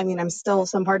 And I mean,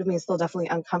 some part of me is still definitely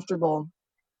uncomfortable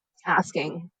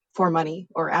asking for money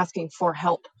or asking for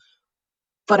help,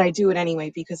 but I do it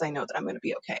anyway because I know that I'm going to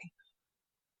be okay.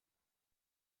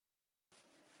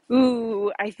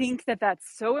 Ooh, I think that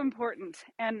that's so important.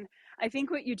 And I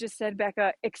think what you just said,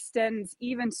 Becca, extends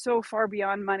even so far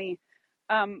beyond money.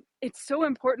 It's so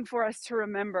important for us to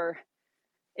remember,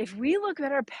 if we look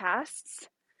at our pasts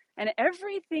and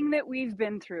everything that we've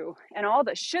been through and all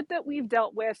the shit that we've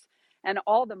dealt with and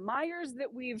all the mires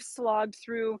that we've slogged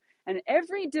through and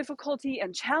every difficulty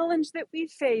and challenge that we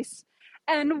face,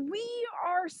 and we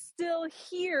are still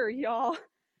here, y'all.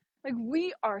 Like,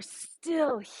 we are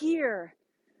still here.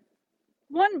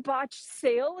 One botched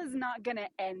sale is not going to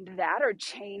end that or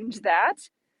change that.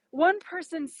 One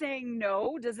person saying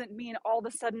no doesn't mean all of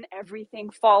a sudden everything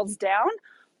falls down.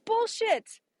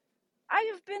 Bullshit. I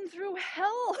have been through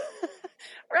hell,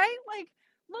 right? Like,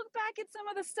 look back at some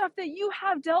of the stuff that you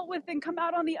have dealt with and come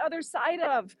out on the other side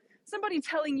of. Somebody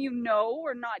telling you no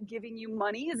or not giving you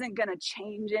money isn't going to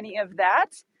change any of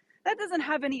that. That doesn't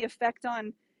have any effect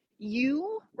on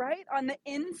you, right? On the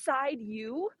inside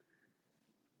you.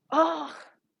 Oh,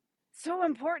 so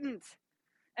important.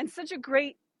 And such a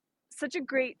great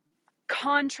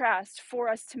contrast for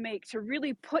us to make, to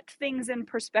really put things in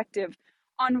perspective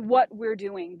on what we're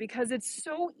doing, because it's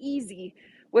so easy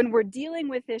when we're dealing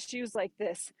with issues like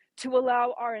this to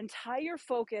allow our entire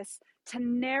focus to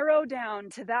narrow down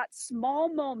to that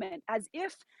small moment, as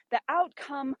if the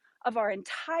outcome of our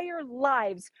entire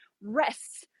lives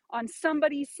rests on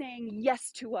somebody saying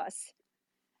yes to us.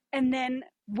 And then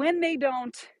when they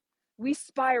don't, we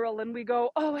spiral and we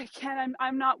go, oh, I can't,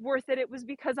 I'm not worth it. It was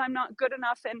because I'm not good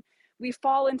enough. And we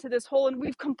fall into this hole, and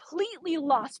we've completely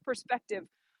lost perspective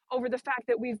over the fact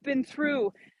that we've been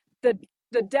through the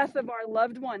death of our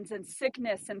loved ones and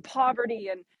sickness and poverty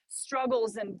and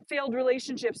struggles and failed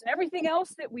relationships and everything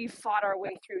else that we've fought our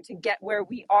way through to get where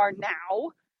we are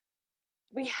now.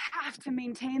 We have to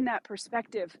maintain that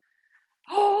perspective.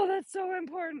 Oh, that's so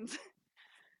important.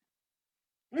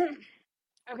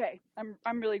 Okay,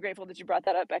 I'm really grateful that you brought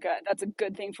that up, Becca. That's a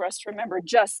good thing for us to remember,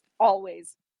 just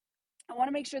always. I want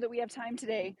to make sure that we have time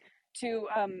today to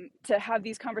have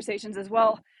these conversations as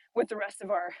well with the rest of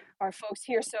our folks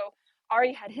here. So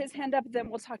Ari had his hand up, then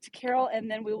we'll talk to Carol, and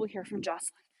then we will hear from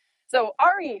Jocelyn. So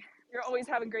Ari, you're always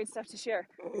having great stuff to share.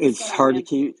 It's hard to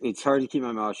keep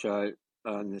my mouth shut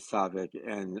on this topic,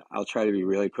 and I'll try to be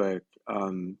really quick.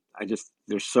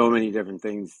 There's so many different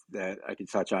things that I could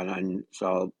touch on, and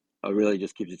so I'll really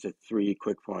just keep it to 3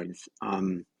 quick points.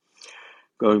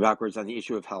 Going backwards on the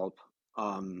issue of help,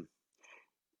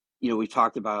 we've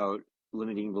talked about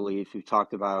limiting beliefs. We've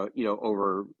talked about,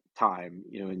 over time,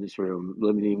 in this room,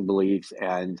 limiting beliefs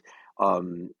and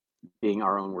being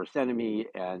our own worst enemy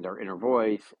and our inner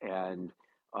voice. And,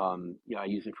 I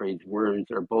use the phrase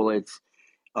words are bullets.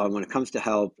 When it comes to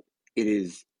help, it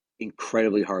is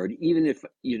incredibly hard. Even if,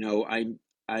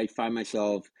 I find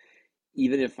myself,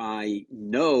 even if I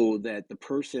know that the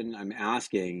person I'm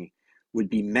asking would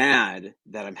be mad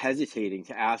that I'm hesitating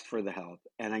to ask for the help,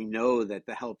 and I know that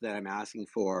the help that I'm asking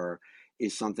for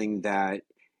is something that,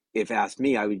 if asked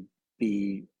me, I would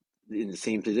be in the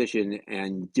same position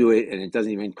and do it, and it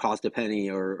doesn't even cost a penny,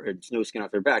 or it's no skin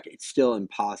off their back, it's still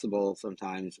impossible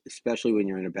sometimes, especially when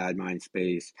you're in a bad mind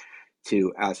space,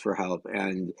 to ask for help.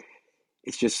 And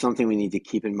it's just something we need to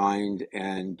keep in mind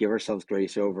and give ourselves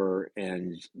grace over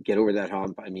and get over that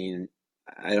hump. I mean,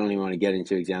 I don't even want to get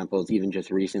into examples, even just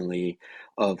recently,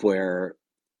 of where,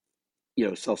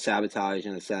 self-sabotage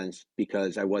in a sense,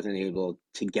 because I wasn't able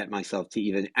to get myself to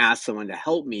even ask someone to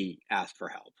help me ask for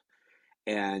help.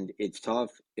 And it's tough.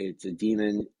 It's a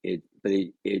demon. But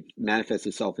it manifests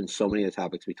itself in so many of the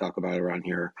topics we talk about around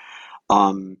here.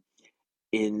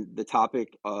 In the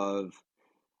topic of,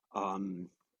 um,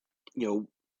 you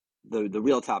know, the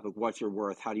real topic, what's your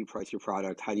worth? How do you price your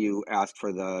product? How do you ask for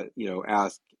in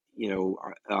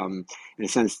a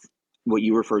sense, what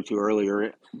you referred to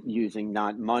earlier, using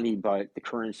not money, but the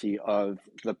currency of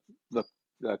the,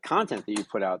 the content that you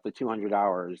put out, the 200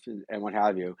 hours and what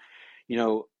have you.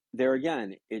 There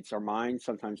again, it's our mind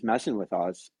sometimes messing with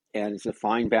us, and it's a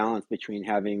fine balance between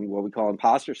having what we call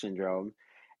imposter syndrome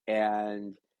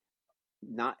and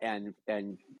not and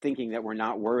thinking that we're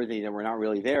not worthy, that we're not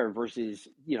really there, versus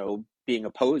being a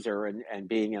poser and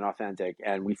being inauthentic.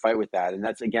 And we fight with that. And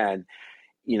that's, again,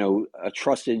 a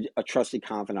trusted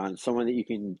confidant, someone that you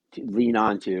can lean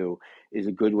on to, is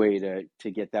a good way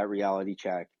to get that reality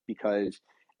check, because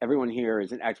everyone here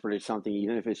is an expert at something,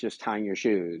 even if it's just tying your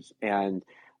shoes. And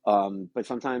but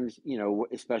sometimes,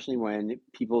 especially when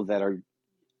people that are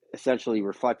essentially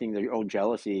reflecting their own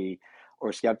jealousy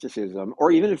or skepticism,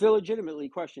 or even if they legitimately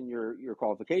question your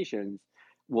qualifications,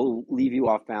 will leave you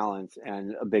off balance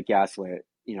and a bit gaslit,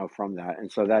 from that.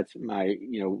 And so that's my,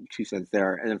 2 cents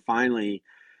there. And then finally,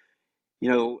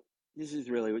 this is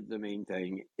really the main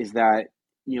thing, is that,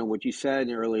 what you said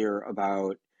earlier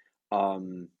about,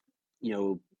 um, you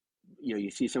know,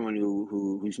 you see someone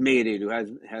who's made it, who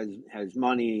has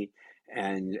money,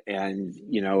 and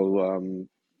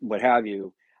what have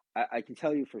you. I can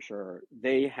tell you for sure,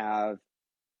 they have,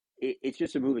 it's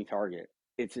just a moving target.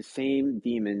 It's the same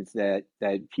demons that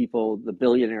people, the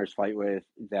billionaires, fight with,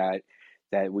 that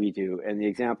we do. And the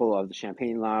example of the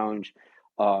champagne lounge,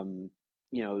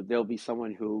 there'll be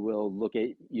someone who will look at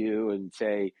you and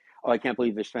say, "Oh, I can't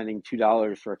believe they're spending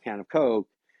 $2 for a can of Coke,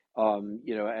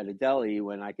 at a deli,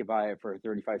 when I could buy it for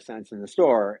 35 cents in the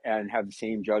store," and have the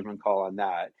same judgment call on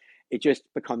that. It just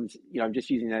becomes, I'm just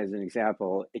using that as an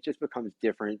example. It just becomes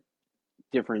different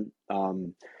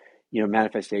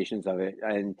manifestations of it.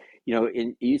 And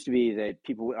it used to be that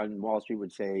people on Wall Street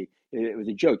would say, it was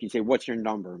a joke, you'd say, "What's your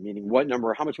number?" Meaning, what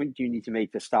number, how much do you need to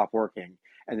make to stop working?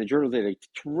 And the Journal did a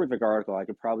terrific article, I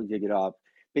could probably dig it up,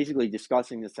 basically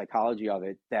discussing the psychology of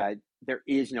it, that there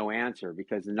is no answer,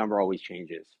 because the number always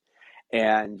changes,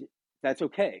 and that's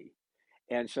okay.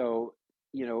 And so,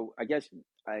 I guess,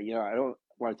 I don't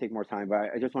want to take more time,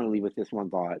 but I just want to leave with this one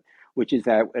thought, which is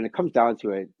that when it comes down to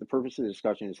it, the purpose of the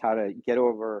discussion is how to get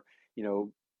over, you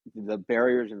know, the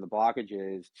barriers and the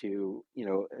blockages to,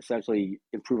 essentially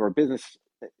improve our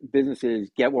businesses,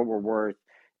 get what we're worth,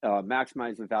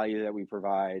 maximize the value that we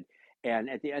provide. And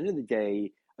at the end of the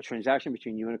day, a transaction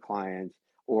between you and a client,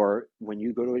 or when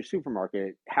you go to a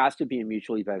supermarket, has to be a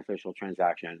mutually beneficial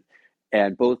transaction.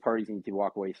 And both parties need to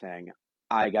walk away saying,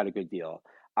 "I got a good deal.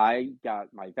 I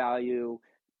got my value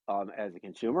as a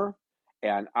consumer,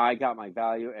 and I got my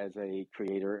value as a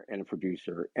creator and a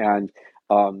producer." And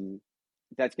um,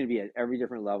 that's going to be at every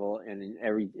different level and in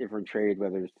every different trade,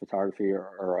 whether it's photography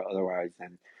or otherwise.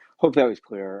 And hope that was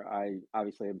clear. I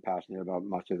obviously am passionate about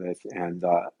much of this, and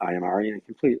I am Ari and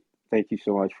complete. Thank you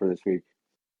so much for this week.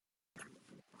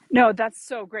 No, that's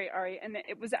so great, Ari. And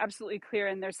it was absolutely clear.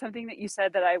 And there's something that you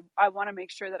said that I want to make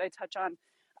sure that I touch on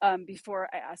before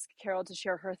I ask Carol to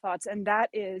share her thoughts. And that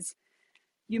is,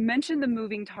 you mentioned the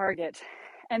moving target.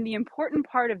 And the important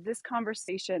part of this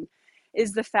conversation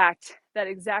is the fact that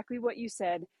exactly what you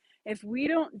said, if we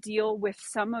don't deal with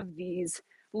some of these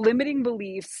limiting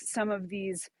beliefs, some of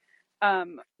these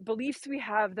beliefs we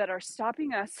have that are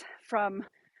stopping us from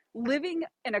living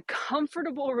in a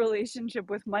comfortable relationship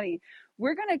with money,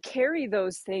 we're going to carry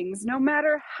those things no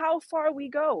matter how far we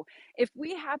go. If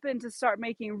we happen to start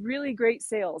making really great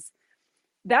sales,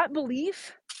 that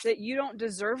belief that you don't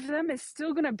deserve them is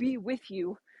still going to be with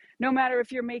you, no matter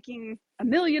if you're making $1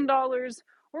 million or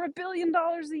 $1 billion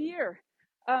a year.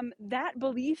 That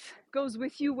belief goes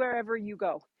with you wherever you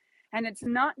go. And it's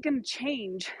not going to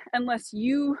change unless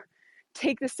you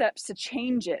take the steps to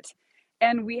change it.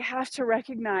 And we have to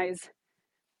recognize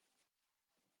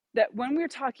that when we're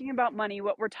talking about money,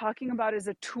 what we're talking about is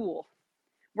a tool.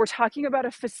 We're talking about a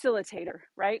facilitator,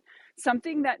 right?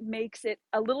 Something that makes it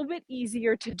a little bit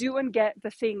easier to do and get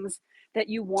the things that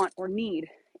you want or need.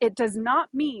 It does not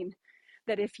mean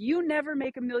that if you never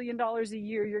make $1 million a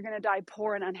year, you're going to die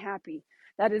poor and unhappy.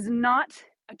 That is not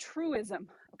a truism,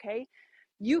 okay?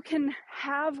 You can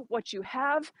have what you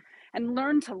have and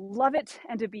learn to love it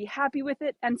and to be happy with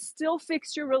it and still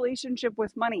fix your relationship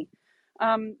with money.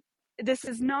 This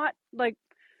is not like,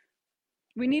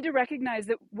 we need to recognize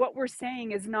that what we're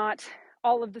saying is not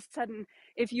all of a sudden,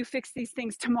 if you fix these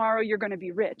things tomorrow, you're going to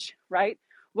be rich, right?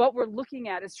 What we're looking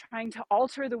at is trying to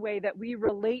alter the way that we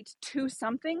relate to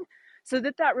something so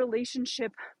that that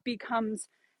relationship becomes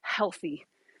healthy.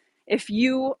 If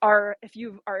you are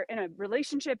in a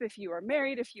relationship, if you are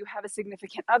married, if you have a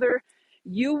significant other,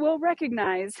 you will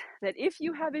recognize that if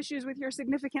you have issues with your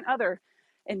significant other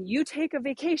and you take a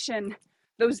vacation,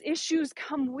 those issues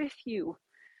come with you.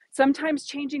 Sometimes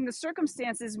changing the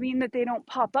circumstances mean that they don't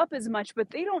pop up as much, but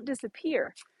they don't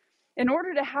disappear. In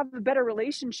order to have a better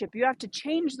relationship, you have to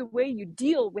change the way you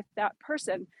deal with that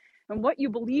person and what you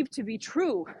believe to be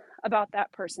true about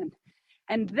that person.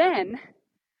 And then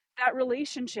that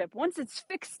relationship, once it's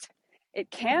fixed,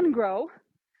 it can grow,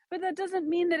 but that doesn't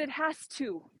mean that it has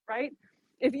to, right?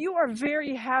 If you are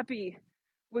very happy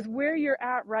with where you're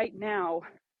at right now,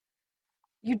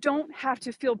 you don't have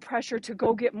to feel pressure to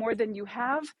go get more than you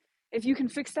have. If you can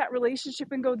fix that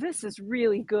relationship and go, this is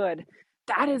really good,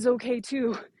 that is okay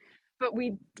too. But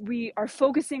we are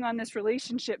focusing on this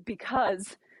relationship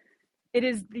because it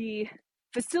is the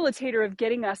facilitator of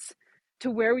getting us to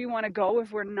where we want to go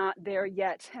if we're not there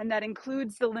yet. And that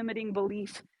includes the limiting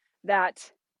belief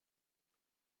that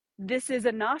this is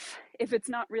enough if it's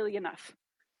not really enough.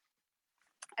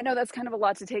 I know that's kind of a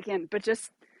lot to take in, but just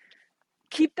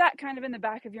keep that kind of in the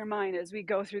back of your mind as we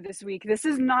go through this week. This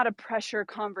is not a pressure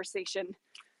conversation,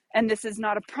 and this is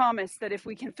not a promise that if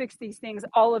we can fix these things,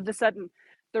 all of a sudden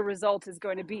the result is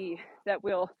going to be that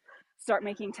we'll start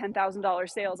making $10,000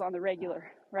 sales on the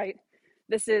regular, right?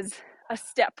 This is a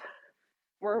step.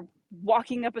 We're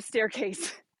walking up a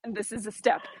staircase, and this is a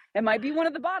step. It might be one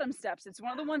of the bottom steps. It's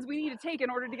one of the ones we need to take in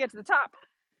order to get to the top,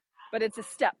 but it's a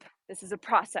step. This is a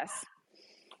process.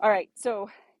 All right, so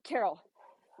Carol,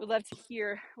 we'd love to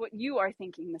hear what you are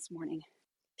thinking this morning.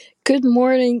 Good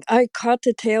morning. I caught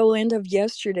the tail end of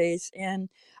yesterday's, and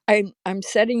I'm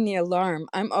setting the alarm.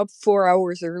 I'm up 4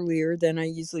 hours earlier than I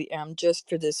usually am just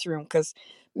for this room because,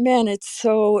 man, it's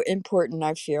so important,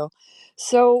 I feel.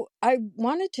 So I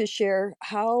wanted to share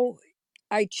how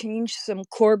I changed some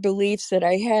core beliefs that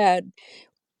I had,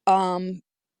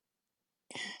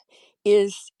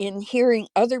 is in hearing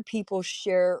other people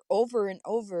share over and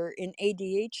over in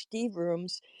ADHD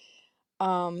rooms,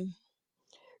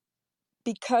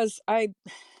 because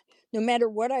no matter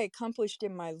what I accomplished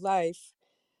in my life,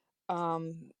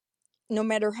 no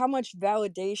matter how much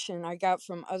validation I got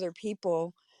from other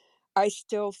people, I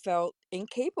still felt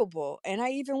incapable. And I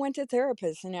even went to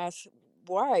therapists and asked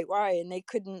why, and they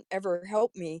couldn't ever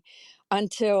help me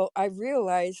until I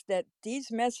realized that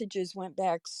these messages went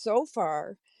back so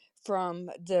far from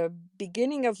the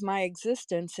beginning of my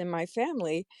existence in my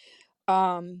family,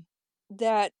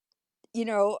 that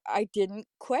I didn't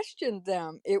question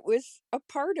them. It was a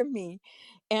part of me.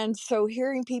 And so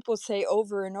hearing people say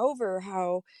over and over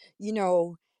how, you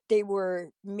know, they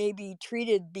were maybe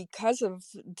treated because of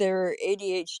their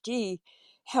ADHD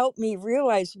helped me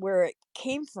realize where it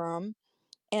came from.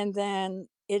 And then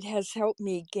it has helped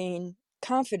me gain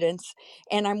confidence.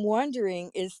 And I'm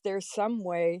wondering, is there some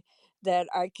way that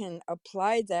I can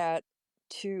apply that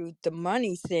to the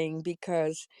money thing?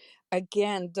 Because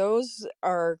again, those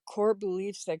are core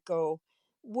beliefs that go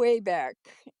way back.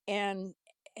 And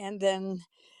then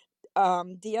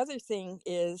the other thing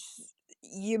is,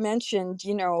 you mentioned,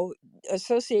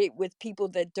 associate with people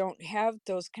that don't have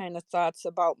those kind of thoughts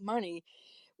about money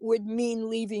would mean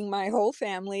leaving my whole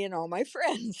family and all my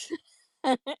friends.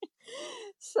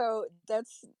 So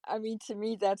to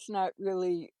me, that's not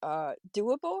really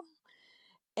doable.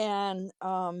 And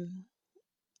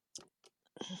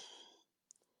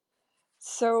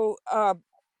so,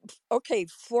 okay,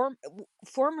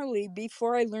 formerly,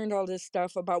 before I learned all this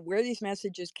stuff about where these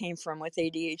messages came from with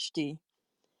ADHD,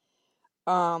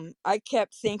 I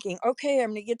kept thinking, okay, I'm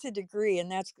going to get the degree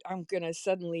and I'm going to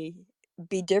suddenly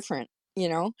be different,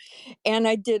 and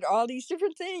I did all these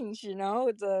different things,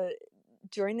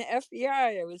 joined the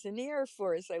FBI, I was in the Air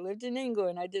Force, I lived in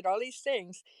England, I did all these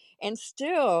things, and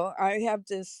still I have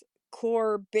this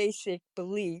core basic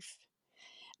belief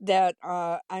that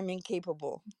I'm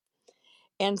incapable.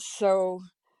 And so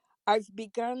I've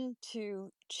begun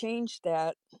to change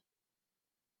that.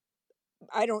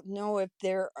 I don't know if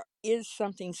there is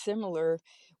something similar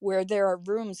where there are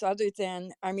rooms other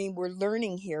than, we're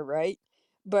learning here, right?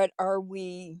 But are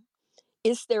we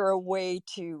is there a way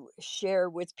to share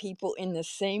with people in the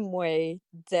same way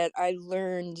that I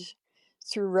learned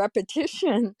through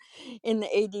repetition in the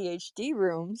ADHD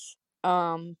rooms,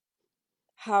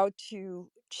 how to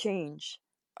change?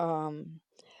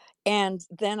 And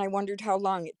then I wondered how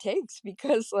long it takes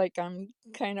because, like, I'm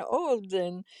kind of old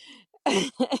and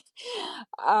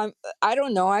um, I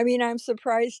don't know. I mean, I'm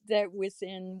surprised that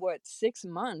within what 6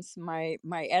 months, my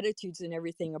attitudes and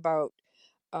everything about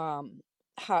um,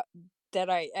 how that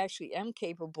I actually am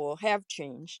capable have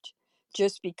changed,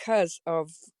 just because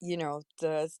of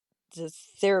the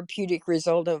therapeutic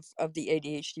result of the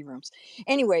ADHD rooms.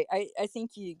 Anyway, I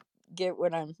think you get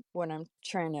what I'm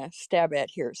trying to stab at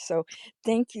here. So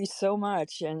thank you so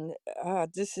much, and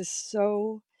this is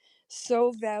so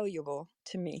valuable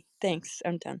to me. Thanks.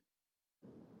 I'm done.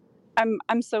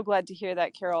 I'm so glad to hear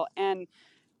that, Carol. And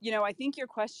I think your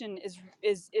question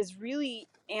is really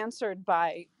answered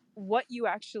by what you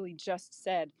actually just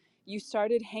said. You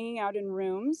started hanging out in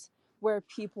rooms where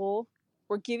people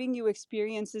were giving you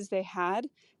experiences they had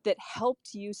that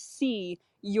helped you see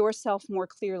yourself more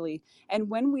clearly. And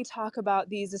when we talk about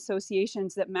these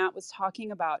associations that Matt was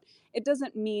talking about, it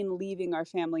doesn't mean leaving our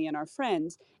family and our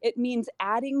friends. It means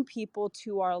adding people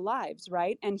to our lives,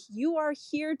 right? And you are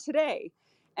here today,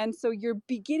 and so you're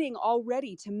beginning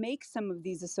already to make some of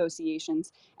these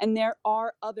associations. And there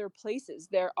are other places.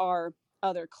 There are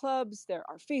other clubs, there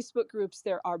are Facebook groups,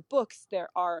 there are books, there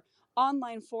are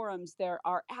online forums, there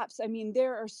are apps. I mean,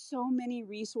 there are so many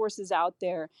resources out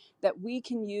there that we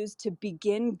can use to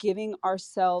begin giving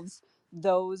ourselves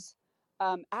those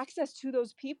access to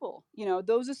those people,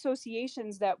 those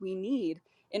associations that we need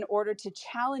in order to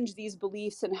challenge these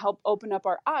beliefs and help open up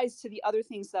our eyes to the other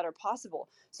things that are possible.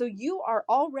 So you are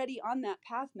already on that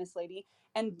path, Miss Lady.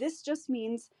 And this just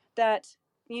means that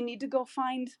you need to go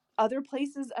find other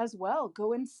places as well.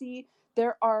 Go and see.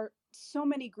 There are so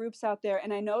many groups out there.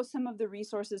 And I know some of the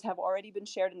resources have already been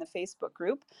shared in the Facebook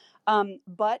group.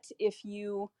 But if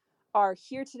you are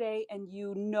here today and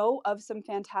you know of some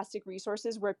fantastic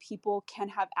resources where people can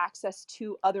have access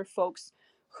to other folks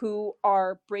who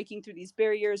are breaking through these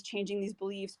barriers, changing these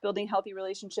beliefs, building healthy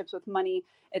relationships with money,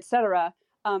 etc.,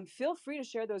 feel free to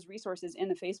share those resources in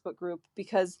the Facebook group,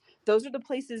 because those are the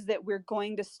places that we're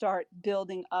going to start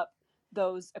building up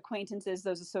those acquaintances,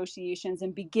 those associations,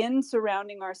 and begin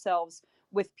surrounding ourselves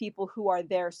with people who are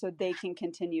there so they can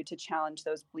continue to challenge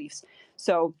those beliefs.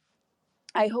 So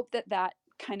I hope that that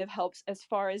kind of helps as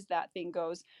far as that thing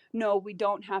goes. No, we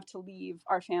don't have to leave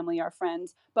our family, our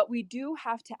friends, but we do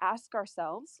have to ask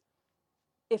ourselves,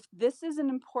 if this is an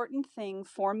important thing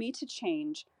for me to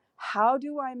change, how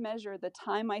do I measure the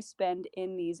time I spend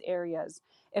in these areas?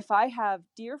 If I have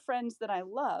dear friends that I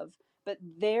love, but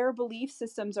their belief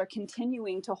systems are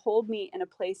continuing to hold me in a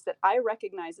place that I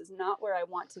recognize is not where I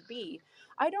want to be,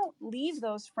 I don't leave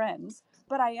those friends,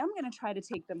 but I am going to try to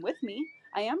take them with me.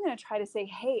 I am going to try to say,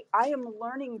 hey, I am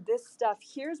learning this stuff.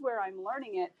 Here's where I'm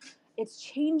learning it. It's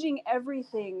changing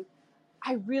everything.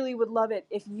 I really would love it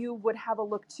if you would have a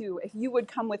look too, if you would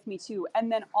come with me too.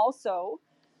 And then also,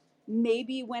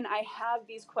 maybe when I have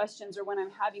these questions or when I'm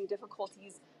having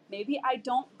difficulties, maybe I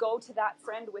don't go to that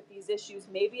friend with these issues.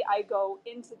 Maybe I go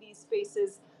into these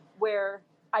spaces where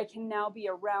I can now be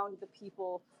around the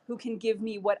people who can give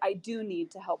me what I do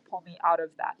need to help pull me out of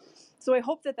that. So I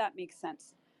hope that that makes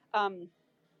sense.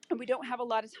 And we don't have a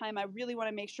lot of time. I really want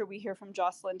to make sure we hear from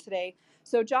Jocelyn today.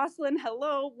 So Jocelyn,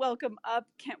 hello, welcome up.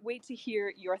 Can't wait to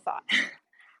hear your thoughts.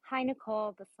 Hi,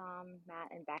 Nicole, Bassam,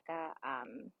 Matt, and Becca.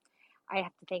 I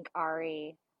have to thank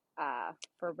Ari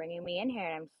for bringing me in here,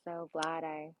 and I'm so glad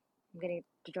I'm getting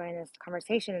to join this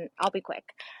conversation. I'll be quick.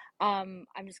 I'm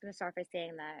just going to start by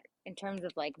saying that in terms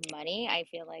of like money, I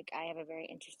feel like I have a very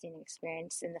interesting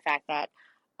experience in the fact that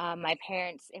my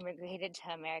parents immigrated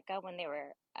to America when they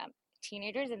were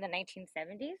teenagers in the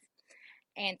 1970s.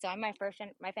 And so I'm my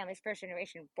family's first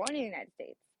generation born in the United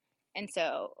States. And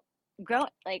so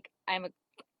I'm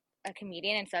a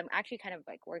comedian, and so I'm actually kind of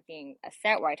like working a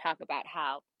set where I talk about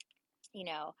how, you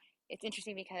know, it's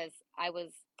interesting because I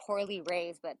was poorly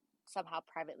raised but somehow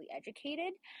privately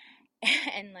educated.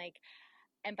 and like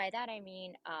and by that I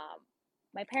mean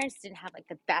my parents didn't have like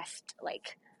the best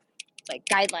like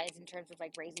guidelines in terms of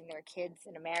like raising their kids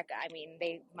in America. I mean,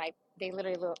 they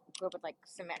literally grew up with like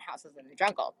cement houses in the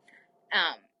jungle.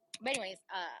 Um, but anyways,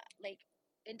 like,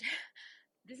 in,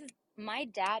 this is my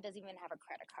dad doesn't even have a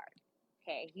credit card.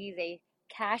 Okay, he's a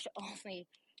cash only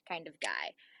kind of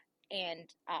guy, and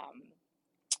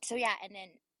so yeah, and then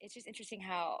it's just interesting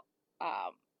how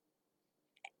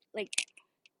like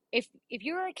if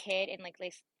you're a kid and like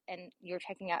and you're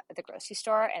checking out at the grocery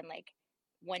store and like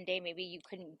one day maybe you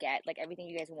couldn't get like everything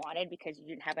you guys wanted because you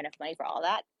didn't have enough money for all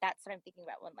that. That's what I'm thinking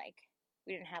about when like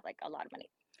we didn't have like a lot of money.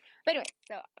 But anyway,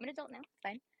 so I'm an adult now, it's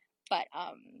fine. But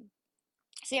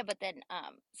so yeah, but then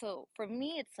so for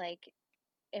me it's like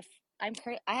if I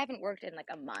haven't worked in like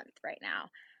a month right now,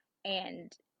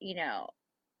 and you know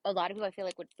a lot of people I feel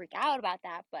like would freak out about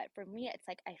that, but for me it's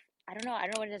like I don't know,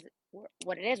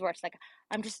 what it is where it's like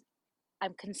I'm just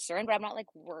I'm concerned, but I'm not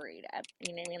like worried.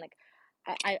 You know what I mean? Like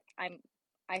I'm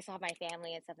I still have my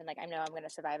family and stuff, and like I know I'm gonna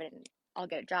survive it and I'll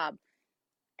get a job.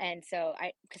 And so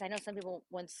because I know some people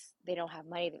once they don't have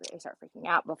money they start freaking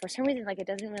out, but for some reason like it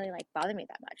doesn't really like bother me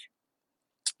that much.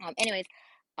 Anyways,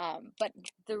 but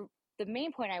the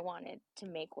main point I wanted to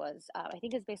make was I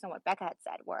think it's based on what Becca had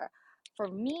said, where for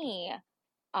me,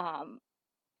 um,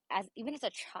 as even as a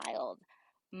child,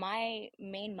 my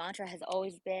main mantra has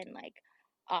always been like,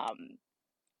 um,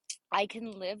 I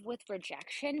can live with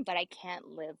rejection, but I can't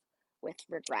live with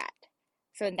regret.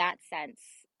 So in that sense,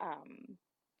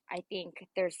 I think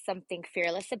there's something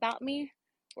fearless about me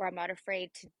where I'm not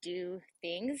afraid to do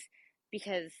things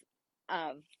because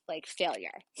of like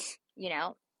failure, you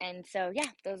know? And so yeah,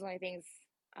 those are the only things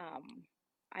um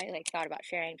I like thought about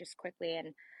sharing just quickly.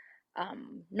 And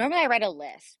normally I write a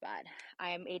list, but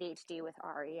I am ADHD with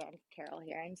Ari and Carol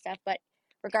here and stuff. But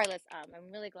regardless,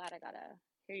 I'm really glad I got to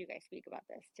hear you guys speak about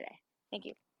this today. Thank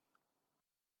you.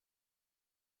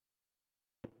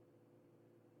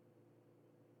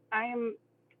 I am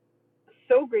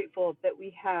so grateful that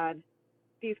we had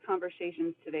these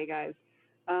conversations today, guys.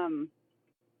 Um,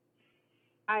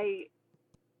 I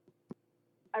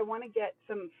I want to get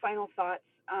some final thoughts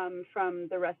from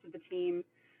the rest of the team.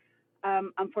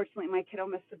 Unfortunately, my kiddo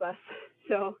missed the bus,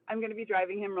 so I'm going to be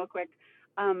driving him real quick.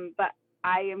 But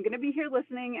I am going to be here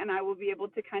listening, and I will be able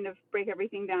to kind of break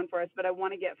everything down for us. But I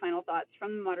want to get final thoughts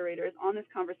from the moderators on this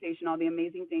conversation, all the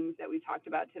amazing things that we talked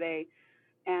about today,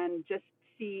 and just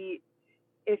see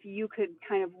if you could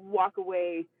kind of walk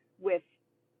away with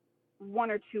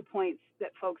one or two points that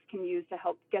folks can use to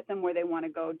help get them where they want to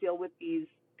go, deal with these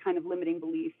kind of limiting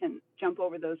beliefs and jump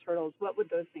over those hurdles. What would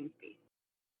those things be?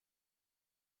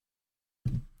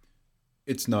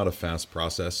 It's not a fast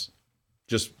process.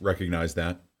 Just recognize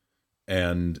that.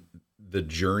 And the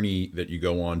journey that you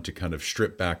go on to kind of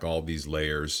strip back all these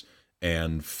layers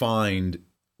and find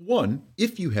one,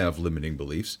 if you have limiting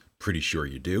beliefs, pretty sure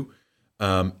you do.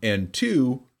 And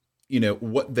two,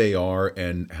 what they are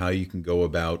and how you can go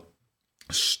about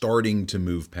starting to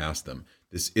move past them.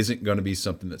 This isn't going to be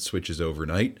something that switches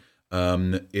overnight.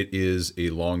 It is a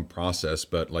long process,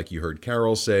 but like you heard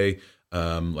Carol say,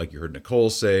 like you heard Nicole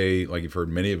say, like you've heard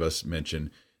many of us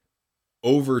mention,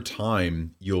 over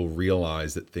time, you'll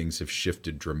realize that things have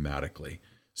shifted dramatically.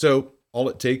 So all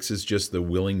it takes is just the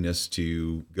willingness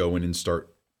to go in and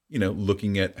start,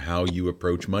 looking at how you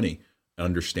approach money,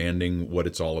 understanding what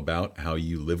it's all about, how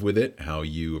you live with it, how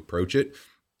you approach it.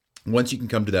 Once you can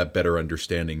come to that better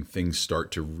understanding, things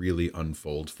start to really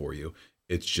unfold for you.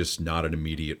 It's just not an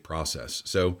immediate process.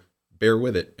 So bear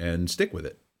with it and stick with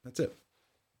it. That's it.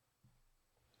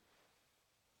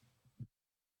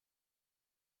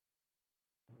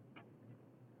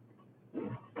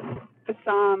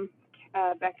 Assam,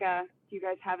 Becca, do you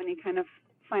guys have any kind of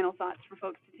final thoughts for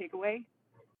folks to take away?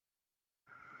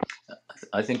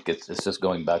 I think it's just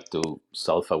going back to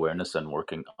self-awareness and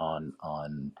working on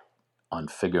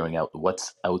figuring out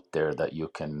what's out there that you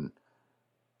can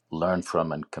learn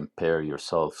from and compare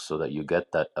yourself so that you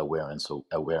get that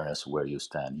awareness where you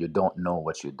stand. You don't know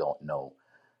what you don't know,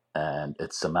 and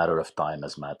it's a matter of time,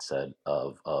 as Matt said,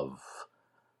 of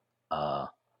uh,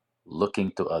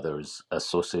 looking to others,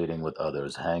 associating with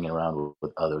others, hanging around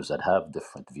with others that have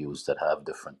different views, that have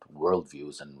different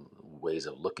worldviews and ways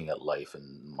of looking at life.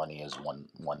 And money is one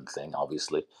thing,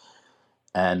 obviously,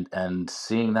 and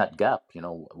seeing that gap.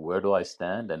 Where do I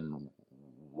stand, and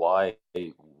why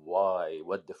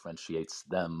what differentiates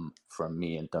them from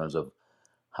me in terms of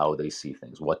how they see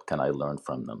things? What can I learn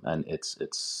from them? And it's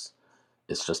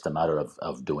just a matter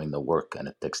of doing the work, and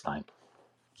it takes time.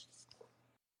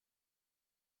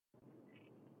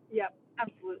 Yep,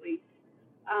 absolutely.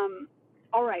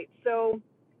 All right, so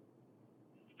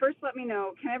first let me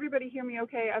know, can everybody hear me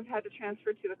okay? I've had to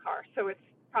transfer to the car, so it's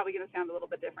probably going to sound a little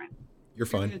bit different. You're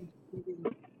fine.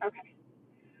 Okay.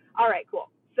 All right, cool.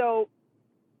 So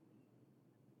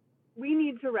we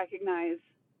need to recognize,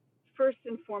 first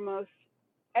and foremost,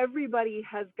 everybody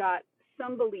has got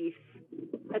some beliefs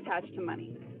attached to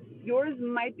money. Yours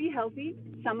might be healthy,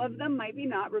 some of them might be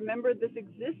not. Remember, this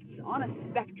exists on a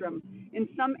spectrum. In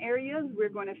some areas, we're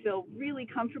going to feel really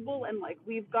comfortable and like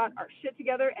we've got our shit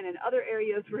together, and in other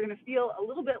areas, we're going to feel a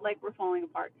little bit like we're falling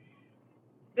apart.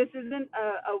 This isn't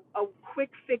a quick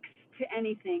fix to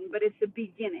anything, but it's a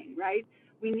beginning, right?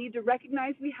 We need to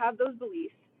recognize we have those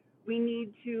beliefs. We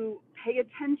need to pay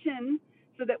attention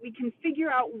so that we can figure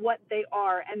out what they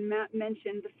are. And Matt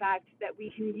mentioned the fact that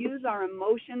we can use our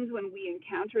emotions when we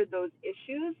encounter those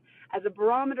issues as a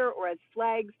barometer or as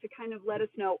flags to kind of let us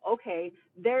know, okay,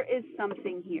 there is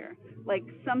something here. Like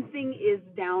something is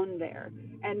down there.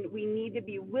 And we need to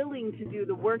be willing to do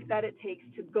the work that it takes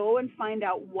to go and find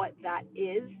out what that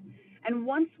is. And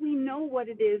once we know what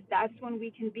it is, that's when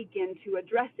we can begin to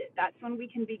address it. That's when we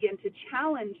can begin to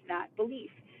challenge that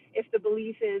belief. If the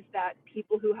belief is that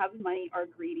people who have money are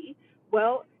greedy,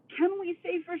 well, can we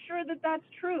say for sure that that's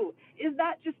true? Is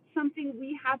that just something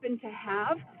we happen to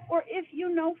have? Or if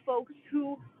you know folks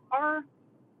who are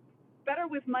better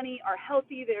with money, are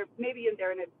healthy, they're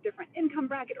in a different income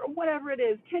bracket or whatever it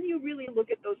is, can you really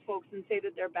look at those folks and say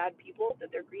that they're bad people,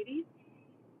 that they're greedy?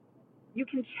 You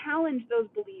can challenge those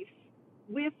beliefs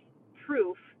with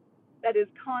proof that is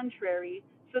contrary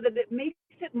so that it makes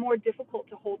it more difficult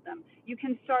to hold them. You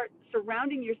can start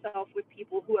surrounding yourself with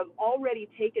people who have already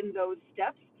taken those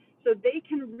steps so they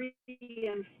can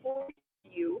reinforce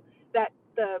you that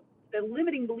the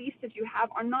limiting beliefs that you have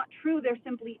are not true. They're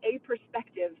simply a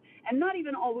perspective and not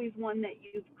even always one that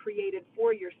you've created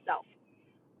for yourself.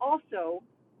 Also,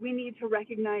 we need to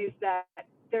recognize that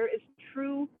there is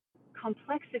true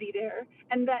complexity there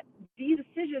and that these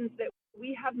decisions that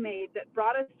we have made that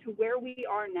brought us to where we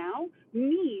are now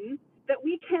mean that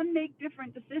we can make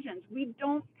different decisions. We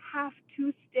don't have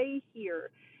to stay here.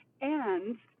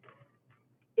 And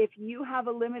if you have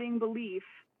a limiting belief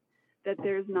that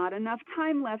there's not enough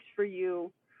time left for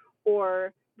you,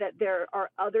 or that there are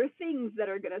other things that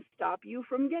are going to stop you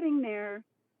from getting there,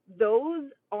 those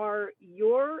are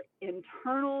your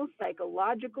internal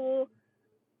psychological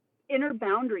inner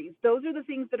boundaries. Those are the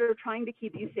things that are trying to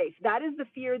keep you safe. That is the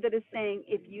fear that is saying,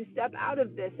 if you step out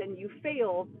of this and you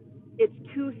fail, it's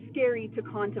too scary to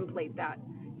contemplate that.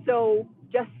 So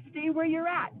just stay where you're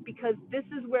at, because this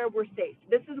is where we're safe.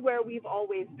 This is where we've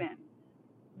always been.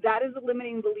 That is a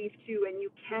limiting belief too, and you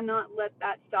cannot let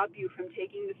that stop you from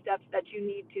taking the steps that you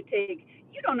need to take.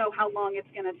 You don't know how long it's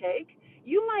going to take.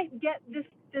 You might get this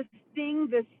thing,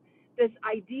 this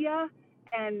idea,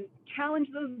 and challenge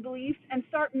those beliefs and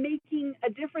start making a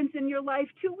difference in your life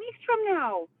 2 weeks from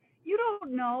now. You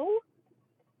don't know.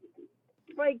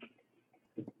 Like,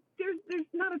 there's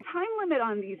not a time limit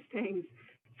on these things.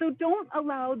 So don't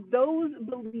allow those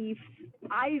beliefs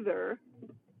either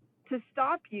to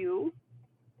stop you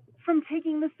from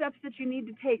taking the steps that you need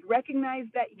to take. Recognize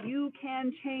that you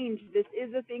can change. This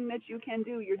is a thing that you can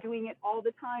do. You're doing it all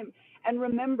the time. And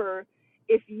remember,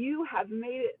 if you have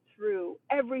made it through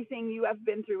everything you have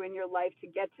been through in your life to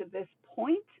get to this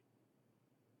point,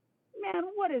 man,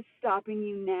 what is stopping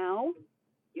you now?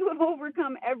 You have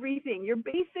overcome everything. You're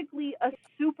basically a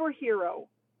superhero.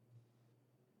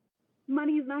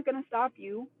 Money is not going to stop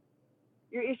you.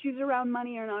 Your issues around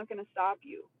money are not going to stop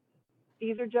you.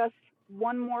 These are just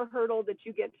one more hurdle that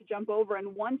you get to jump over.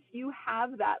 And once you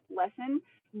have that lesson,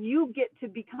 you get to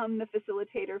become the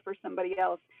facilitator for somebody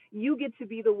else. You get to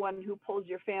be the one who pulls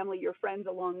your family, your friends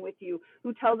along with you,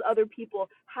 who tells other people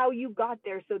how you got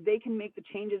there so they can make the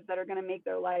changes that are going to make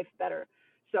their life better.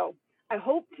 So I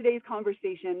hope today's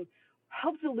conversation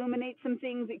helps illuminate some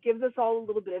things. It gives us all a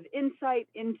little bit of insight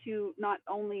into not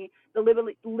only the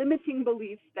limiting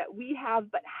beliefs that we have,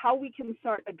 but how we can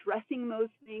start addressing those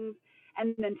things.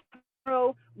 And then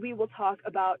tomorrow, we will talk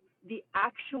about the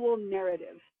actual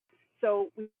narrative.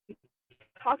 So we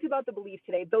talked about the beliefs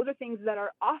today. Those are things that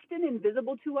are often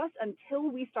invisible to us until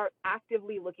we start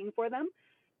actively looking for them.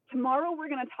 Tomorrow, we're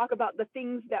going to talk about the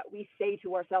things that we say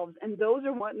to ourselves. And those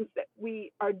are ones that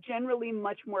we are generally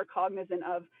much more cognizant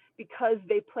of because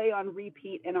they play on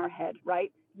repeat in our head,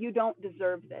 right? You don't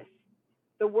deserve this.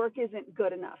 The work isn't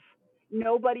good enough.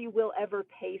 Nobody will ever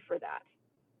pay for that.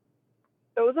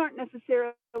 Those aren't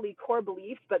necessarily core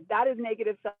beliefs, but that is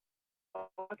negative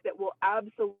self-talk that will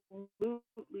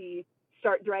absolutely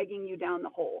start dragging you down the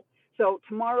hole. So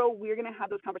tomorrow we're going to have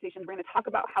those conversations. We're going to talk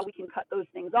about how we can cut those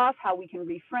things off, how we can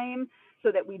reframe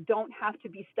so that we don't have to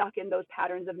be stuck in those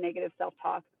patterns of negative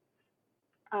self-talk.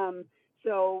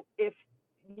 So if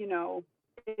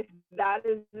that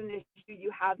is an issue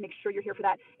you have, make sure you're here for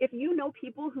that. If you know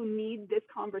people who need this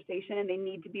conversation and they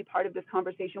need to be part of this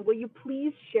conversation, will you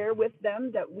please share with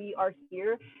them that we are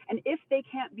here? And if they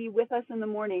can't be with us in the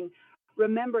morning,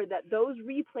 remember that those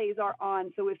replays are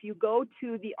on. So if you go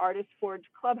to the Artist Forge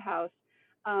Clubhouse,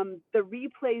 The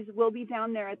replays will be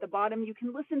down there at the bottom. You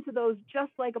can listen to those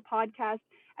just like a podcast.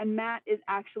 And Matt is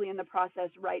actually in the process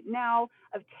right now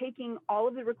of taking all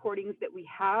of the recordings that we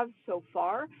have so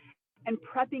far and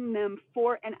prepping them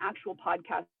for an actual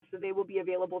podcast. So they will be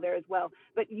available there as well.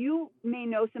 But you may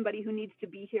know somebody who needs to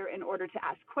be here in order to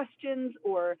ask questions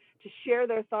or to share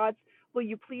their thoughts. Will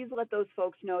you please let those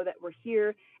folks know that we're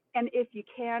here? And if you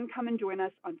can, come and join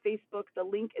us on Facebook. The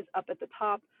link is up at the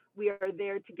top. We are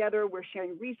there together. We're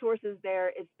sharing resources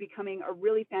there. It's becoming a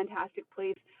really fantastic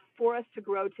place for us to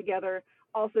grow together.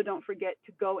 Also, don't forget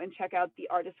to go and check out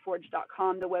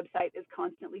theartistforge.com. The website is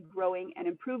constantly growing and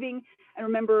improving. And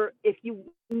remember, if you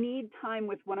need time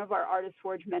with one of our Artist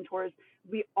Forge mentors,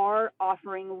 we are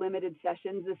offering limited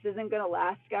sessions. This isn't going to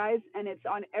last, guys, and it's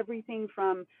on everything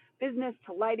from business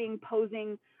to lighting,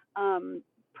 posing,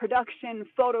 production,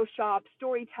 Photoshop,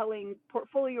 storytelling,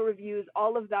 portfolio reviews,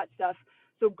 all of that stuff.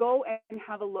 So go and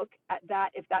have a look at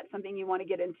that if that's something you want to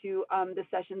get into. The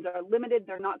sessions are limited.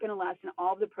 They're not going to last, and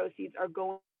all of the proceeds are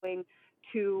going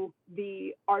to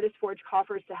the Artist Forge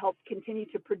coffers to help continue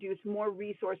to produce more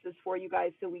resources for you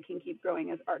guys so we can keep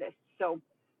growing as artists. So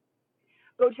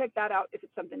go check that out if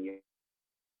it's something you're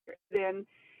in.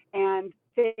 And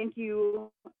thank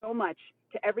you so much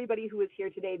to everybody who is here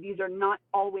today. These are not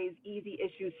always easy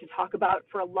issues to talk about.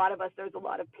 For a lot of us, there's a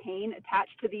lot of pain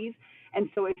attached to these. And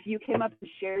so if you came up and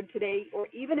shared today, or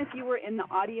even if you were in the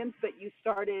audience but you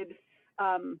started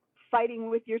fighting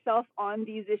with yourself on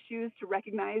these issues to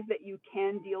recognize that you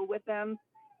can deal with them,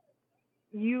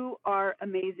 you are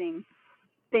amazing.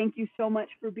 Thank you so much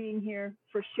for being here,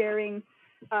 for sharing,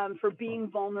 for being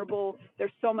vulnerable.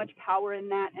 There's so much power in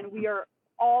that, and we are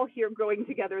all here growing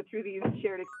together through these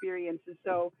shared experiences.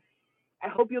 So I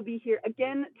hope you'll be here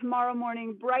again tomorrow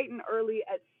morning, bright and early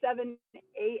at 7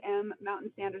 a.m. Mountain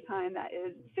Standard Time. That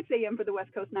is 6 a.m. for the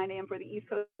West Coast, 9 a.m. for the East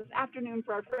Coast. Afternoon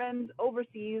for our friends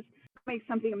overseas. Make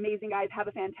something amazing, guys. Have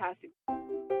a fantastic.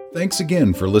 Thanks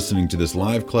again for listening to this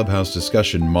live Clubhouse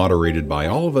discussion moderated by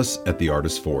all of us at the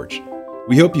Artist Forge.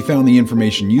 We hope you found the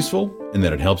information useful and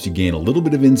that it helps you gain a little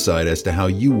bit of insight as to how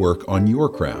you work on your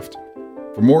craft.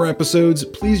 For more episodes,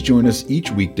 please join us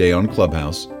each weekday on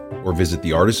Clubhouse or visit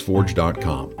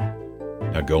theartistforge.com.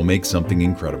 Now go make something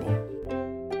incredible.